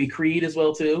thinking maybe Creed as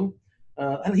well too.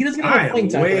 He doesn't get enough playing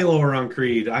time. Way lower on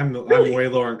Creed. I'm way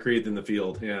lower on Creed than the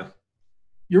Field. Yeah.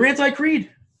 You're anti-Creed?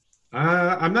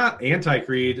 I'm not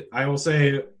anti-Creed. I will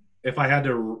say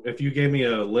if you gave me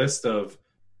a list of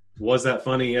was that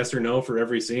funny, yes or no, for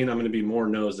every scene, I'm going to be more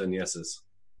no's than yeses.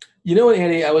 You know what,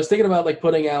 Andy? I was thinking about like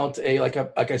putting out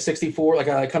a 64, like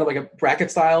a kind of like a bracket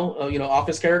style,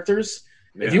 office characters.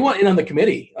 Yeah. If you want in on the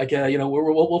committee,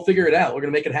 we'll figure it out. We're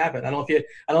gonna make it happen. I don't know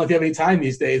if you have any time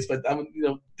these days, but I'm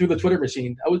through the Twitter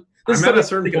machine. I'm at a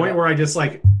certain point where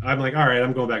I'm like, all right,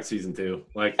 I'm going back to season 2.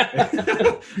 Like,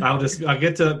 I'll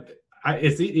get to.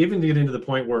 It's even getting to the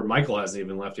point where Michael hasn't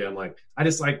even left yet. I'm like, I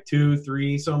just like 2,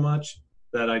 3 so much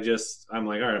that I'm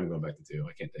like, all right, I'm going back to 2.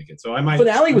 I can't take it. So I might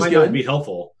not be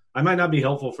helpful. I might not be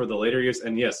helpful for the later years.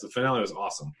 And yes, the finale was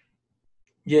awesome.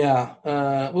 Yeah.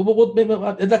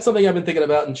 That's something I've been thinking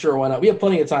about, and sure, why not? We have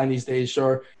plenty of time these days,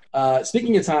 sure.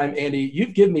 Speaking of time, Andy,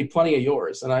 you've given me plenty of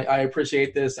yours, and I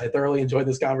appreciate this. I thoroughly enjoyed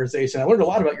this conversation. I learned a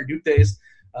lot about your Duke days.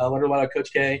 Learned a lot about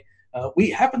Coach K.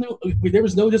 There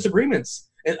was no disagreements.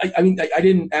 And I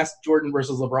didn't ask Jordan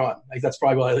versus LeBron. Like, that's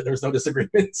probably why there was no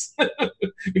disagreements.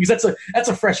 Because that's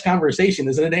a fresh conversation,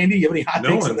 isn't it, Andy? You have any hot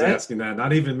takes on that? No one's asking that.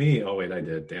 Not even me. Oh wait, I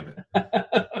did. Damn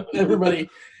it. Everybody.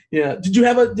 Yeah. Did you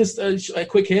have a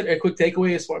quick hit, a quick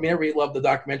takeaway? Everybody loved the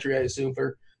documentary. I assume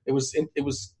it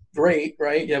was great,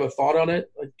 right? You have a thought on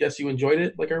it? I guess you enjoyed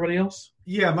it like everybody else.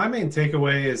 Yeah, my main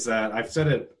takeaway is that I've said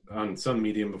it on some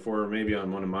medium before, or maybe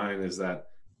on one of mine, is that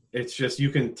it's just, you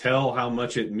can tell how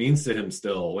much it means to him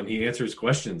still when he answers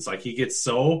questions. Like, he gets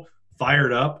so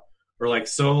fired up, or like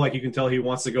you can tell he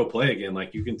wants to go play again.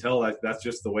 Like, you can tell that that's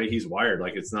just the way he's wired.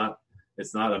 Like, it's not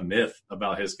a myth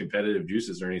about his competitive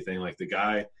juices or anything. Like, the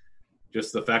guy,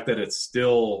 just the fact that it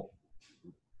still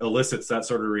elicits that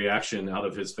sort of reaction out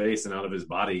of his face and out of his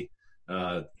body.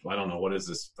 I don't know, what is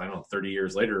this? 30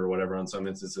 years later or whatever, on some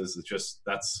instances, it's just,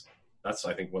 that's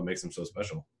I think what makes him so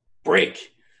special.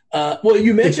 Break. Well,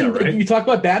 you mentioned, right? You talked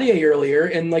about Battier earlier,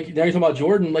 and like now you're talking about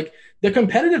Jordan. Like, the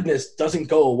competitiveness doesn't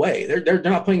go away. They're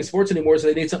not playing sports anymore, so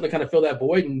they need something to kind of fill that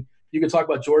void. And you can talk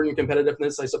about Jordan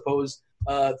competitiveness, I suppose,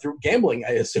 through gambling.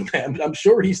 I assume. I'm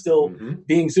sure he's still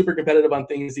being super competitive on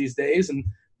things these days. And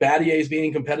Battier is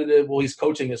being competitive. Well, he's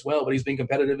coaching as well, but he's being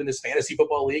competitive in this fantasy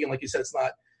football league. And like you said,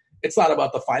 it's not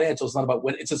about the financials. It's not about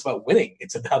winning. It's just about winning.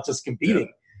 It's about just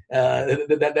competing. Yeah.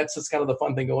 That's just kind of the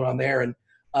fun thing going on there. And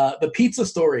the pizza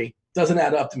story doesn't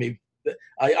add up to me.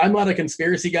 I'm not a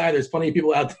conspiracy guy. There's plenty of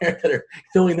people out there that are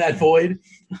filling that void.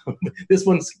 This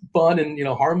one's fun and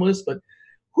harmless, but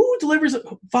who delivers?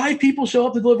 5 people show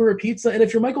up to deliver a pizza, and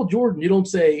if you're Michael Jordan, you don't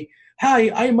say,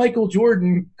 "Hi, I'm Michael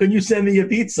Jordan. Can you send me a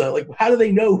pizza?" Like, how do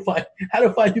they know? How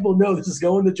do 5 people know this is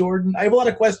going to Jordan? I have a lot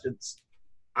of questions.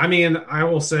 I mean, I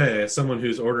will say, as someone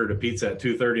who's ordered a pizza at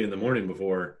 2:30 in the morning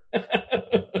before,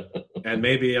 and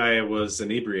maybe I was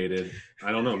inebriated.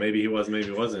 I don't know. Maybe he was, maybe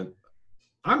he wasn't.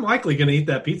 I'm likely going to eat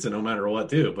that pizza no matter what,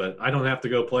 too. But I don't have to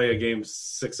go play a game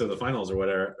 6 of the finals or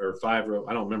whatever, or 5. Or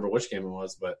I don't remember which game it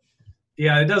was. But,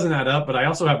 yeah, it doesn't add up. But I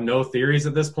also have no theories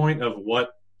at this point of what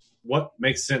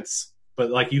makes sense. But,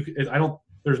 like,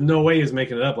 there's no way he's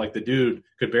making it up. Like, the dude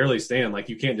could barely stand. Like,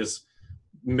 you can't just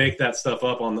make that stuff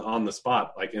up on the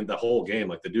spot, like, in the whole game.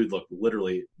 Like, the dude looked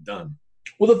literally done.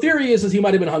 Well, the theory is he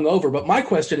might have been hungover, but my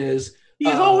question is,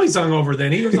 he's always hungover.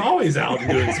 Then he was always out and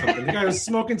doing something. The guy was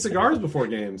smoking cigars before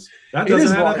games. That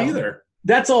doesn't add up either.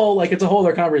 That's all. Like, it's a whole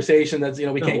other conversation. That's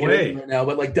we can't get into right now.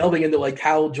 But like delving into like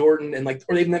Hal Jordan and like,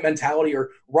 or even that mentality, or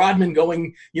Rodman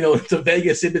going to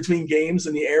Vegas in between games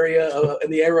in the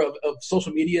era of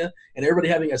social media and everybody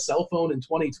having a cell phone in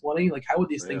 2020. Like, how would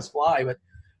these things fly?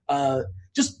 But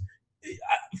just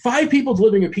 5 people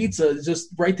delivering a pizza is just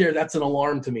right there. That's an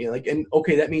alarm to me. Like, and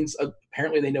okay, that means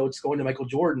apparently they know it's going to Michael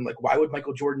Jordan. Like, why would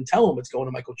Michael Jordan tell them it's going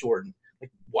to Michael Jordan? Like,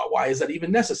 why is that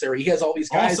even necessary? He has all these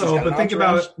guys. Also, but think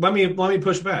about it. Let me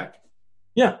push back.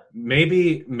 Yeah,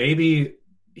 maybe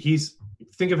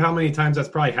think of how many times that's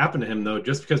probably happened to him though.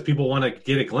 Just because people want to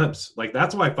get a glimpse, like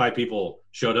that's why 5 people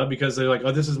showed up, because they're like,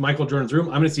 oh, this is Michael Jordan's room.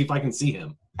 I'm going to see if I can see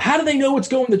him. How do they know it's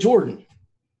going to Jordan?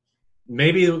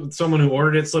 Maybe someone who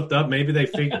ordered it slipped up. Maybe they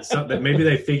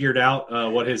figured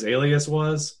out what his alias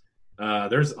was.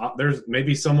 There's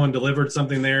maybe someone delivered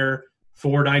something there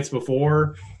 4 nights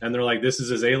before, and they're like, "This is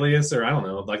his alias," or I don't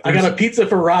know. Like, I got a pizza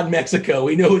for Rod Mexico.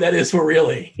 We know who that is for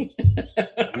really.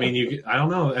 I mean, I don't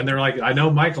know. And they're like, "I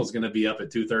know Michael's going to be up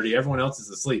at 2:30. Everyone else is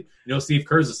asleep. Steve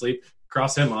Kerr's asleep.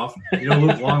 Cross him off.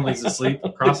 Luke Longley's asleep.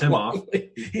 Cross him off.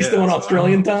 He's still on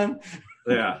Australian time.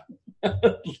 Yeah."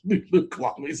 Luke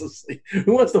Longley's asleep.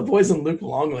 Who wants to poison Luke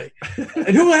Longley?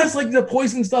 And who has like the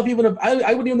poison stuff? Even if I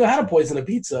wouldn't even know how to poison a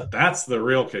pizza. That's the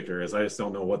real kicker. Is I just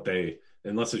don't know what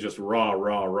unless it's just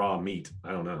raw meat.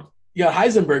 I don't know. You got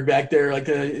Heisenberg back there, like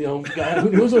who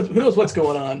knows what's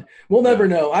going on? We'll never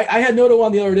know. I had Noto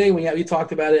on the other day when we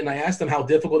talked about it, and I asked him how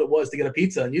difficult it was to get a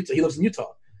pizza in Utah. He lives in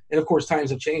Utah, and of course times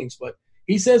have changed, but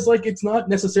he says like it's not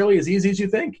necessarily as easy as you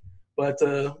think. But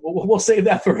we'll save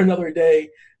that for another day.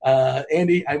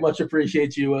 Andy, I much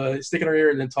appreciate you sticking around here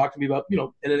and then talking to me about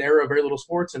in an era of very little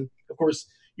sports, and of course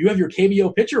you have your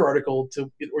KBO pitcher article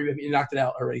or you knocked it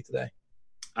out already today.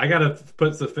 I got to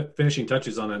put the finishing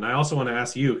touches on it, and I also want to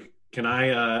ask you. Can I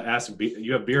ask –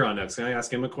 you have Beer on next. Can I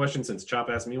ask him a question since Chop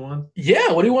asked me one?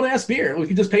 Yeah, what do you want to ask Beer? We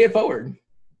can just pay it forward.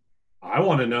 I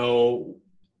want to know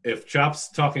if Chop's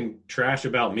talking trash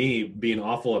about me being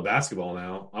awful at basketball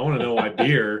now. I want to know why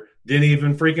Beer didn't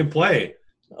even freaking play.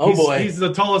 Boy. He's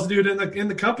the tallest dude in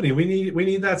the company. We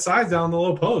need that size down the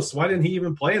low post. Why didn't he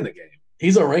even play in the game?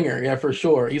 He's a ringer, yeah, for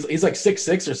sure. He's like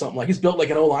 6'6" or something. Like he's built like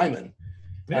an O-lineman.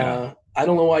 Yeah. I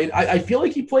don't know why. I feel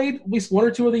like he played at least one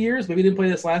or two of the years. Maybe he didn't play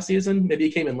this last season. Maybe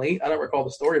he came in late. I don't recall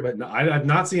the story. But no, I've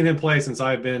not seen him play since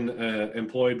I've been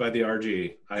employed by the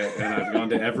RG. I've gone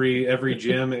to every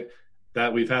gym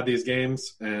that we've had these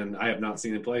games, and I have not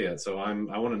seen him play yet. So I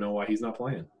want to know why he's not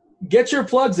playing. Get your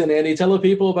plugs in, Andy. Tell the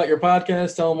people about your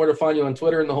podcast. Tell them where to find you on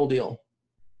Twitter and the whole deal.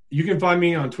 You can find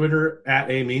me on Twitter at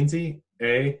Ameansy,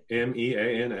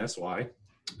 Ameansy.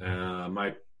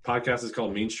 My podcast is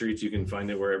called Mean Streets. You can find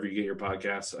it wherever you get your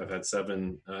podcasts. I've had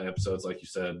 7 episodes, like you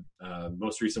said.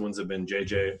 Most recent ones have been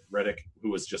JJ Redick, who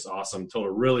was just awesome. Told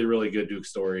a really, really good Duke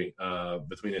story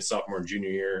between his sophomore and junior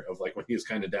year of like when he was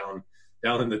kind of down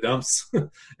in the dumps.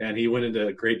 And he went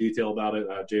into great detail about it.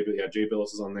 Jay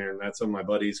Billis is on there. And that's some of my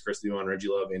buddies, Chris Duon, Reggie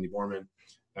Love, Andy Borman,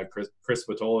 Chris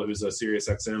Patola, who's a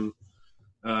SiriusXM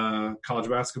college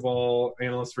basketball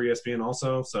analyst for ESPN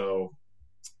also. So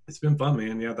it's been fun,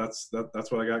 man. Yeah, that's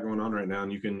what I got going on right now.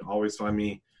 And you can always find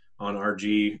me on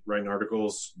RG, writing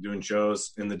articles, doing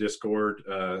shows in the Discord,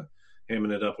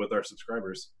 hamming it up with our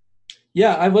subscribers.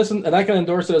 Yeah, I've listened, and I can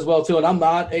endorse it as well, too. And I'm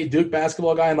not a Duke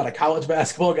basketball guy. I'm not a college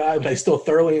basketball guy, but I still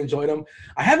thoroughly enjoyed him.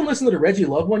 I haven't listened to the Reggie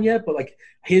Love one yet, but like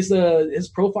his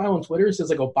profile on Twitter says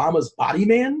like Obama's body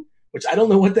man, which I don't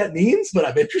know what that means, but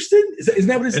I'm interested. Isn't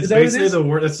that what it is? It's basically the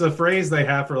word. It's the phrase they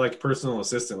have for like personal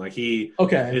assistant. Like he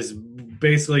is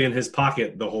basically in his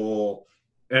pocket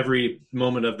every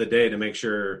moment of the day to make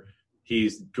sure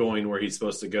he's going where he's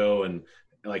supposed to go. And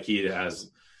like he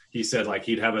said like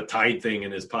he'd have a Tide thing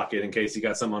in his pocket in case he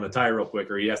got something on a tie real quick,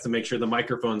 or he has to make sure the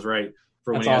microphone's right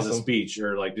for when he has a speech,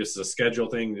 or like just a schedule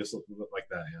thing, just like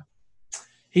that. Yeah.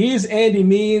 He's Andy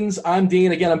Means. I'm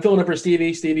Dean. Again, I'm filling up for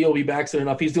Stevie. Stevie will be back soon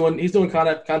enough. He's doing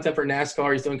content for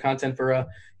NASCAR. He's doing content for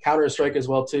Counter-Strike as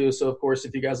well too. So of course,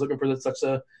 if you guys looking for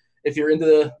if you're into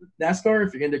the NASCAR,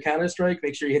 if you're into Counter-Strike,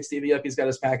 make sure you hit Stevie up. He's got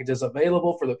his packages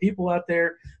available for the people out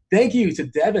there. Thank you to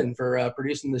Devin for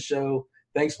producing the show.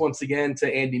 Thanks once again to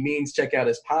Andy Means. Check out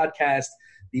his podcast,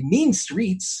 The Mean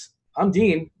Streets. I'm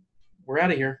Dean. We're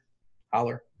out of here.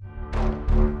 Holler.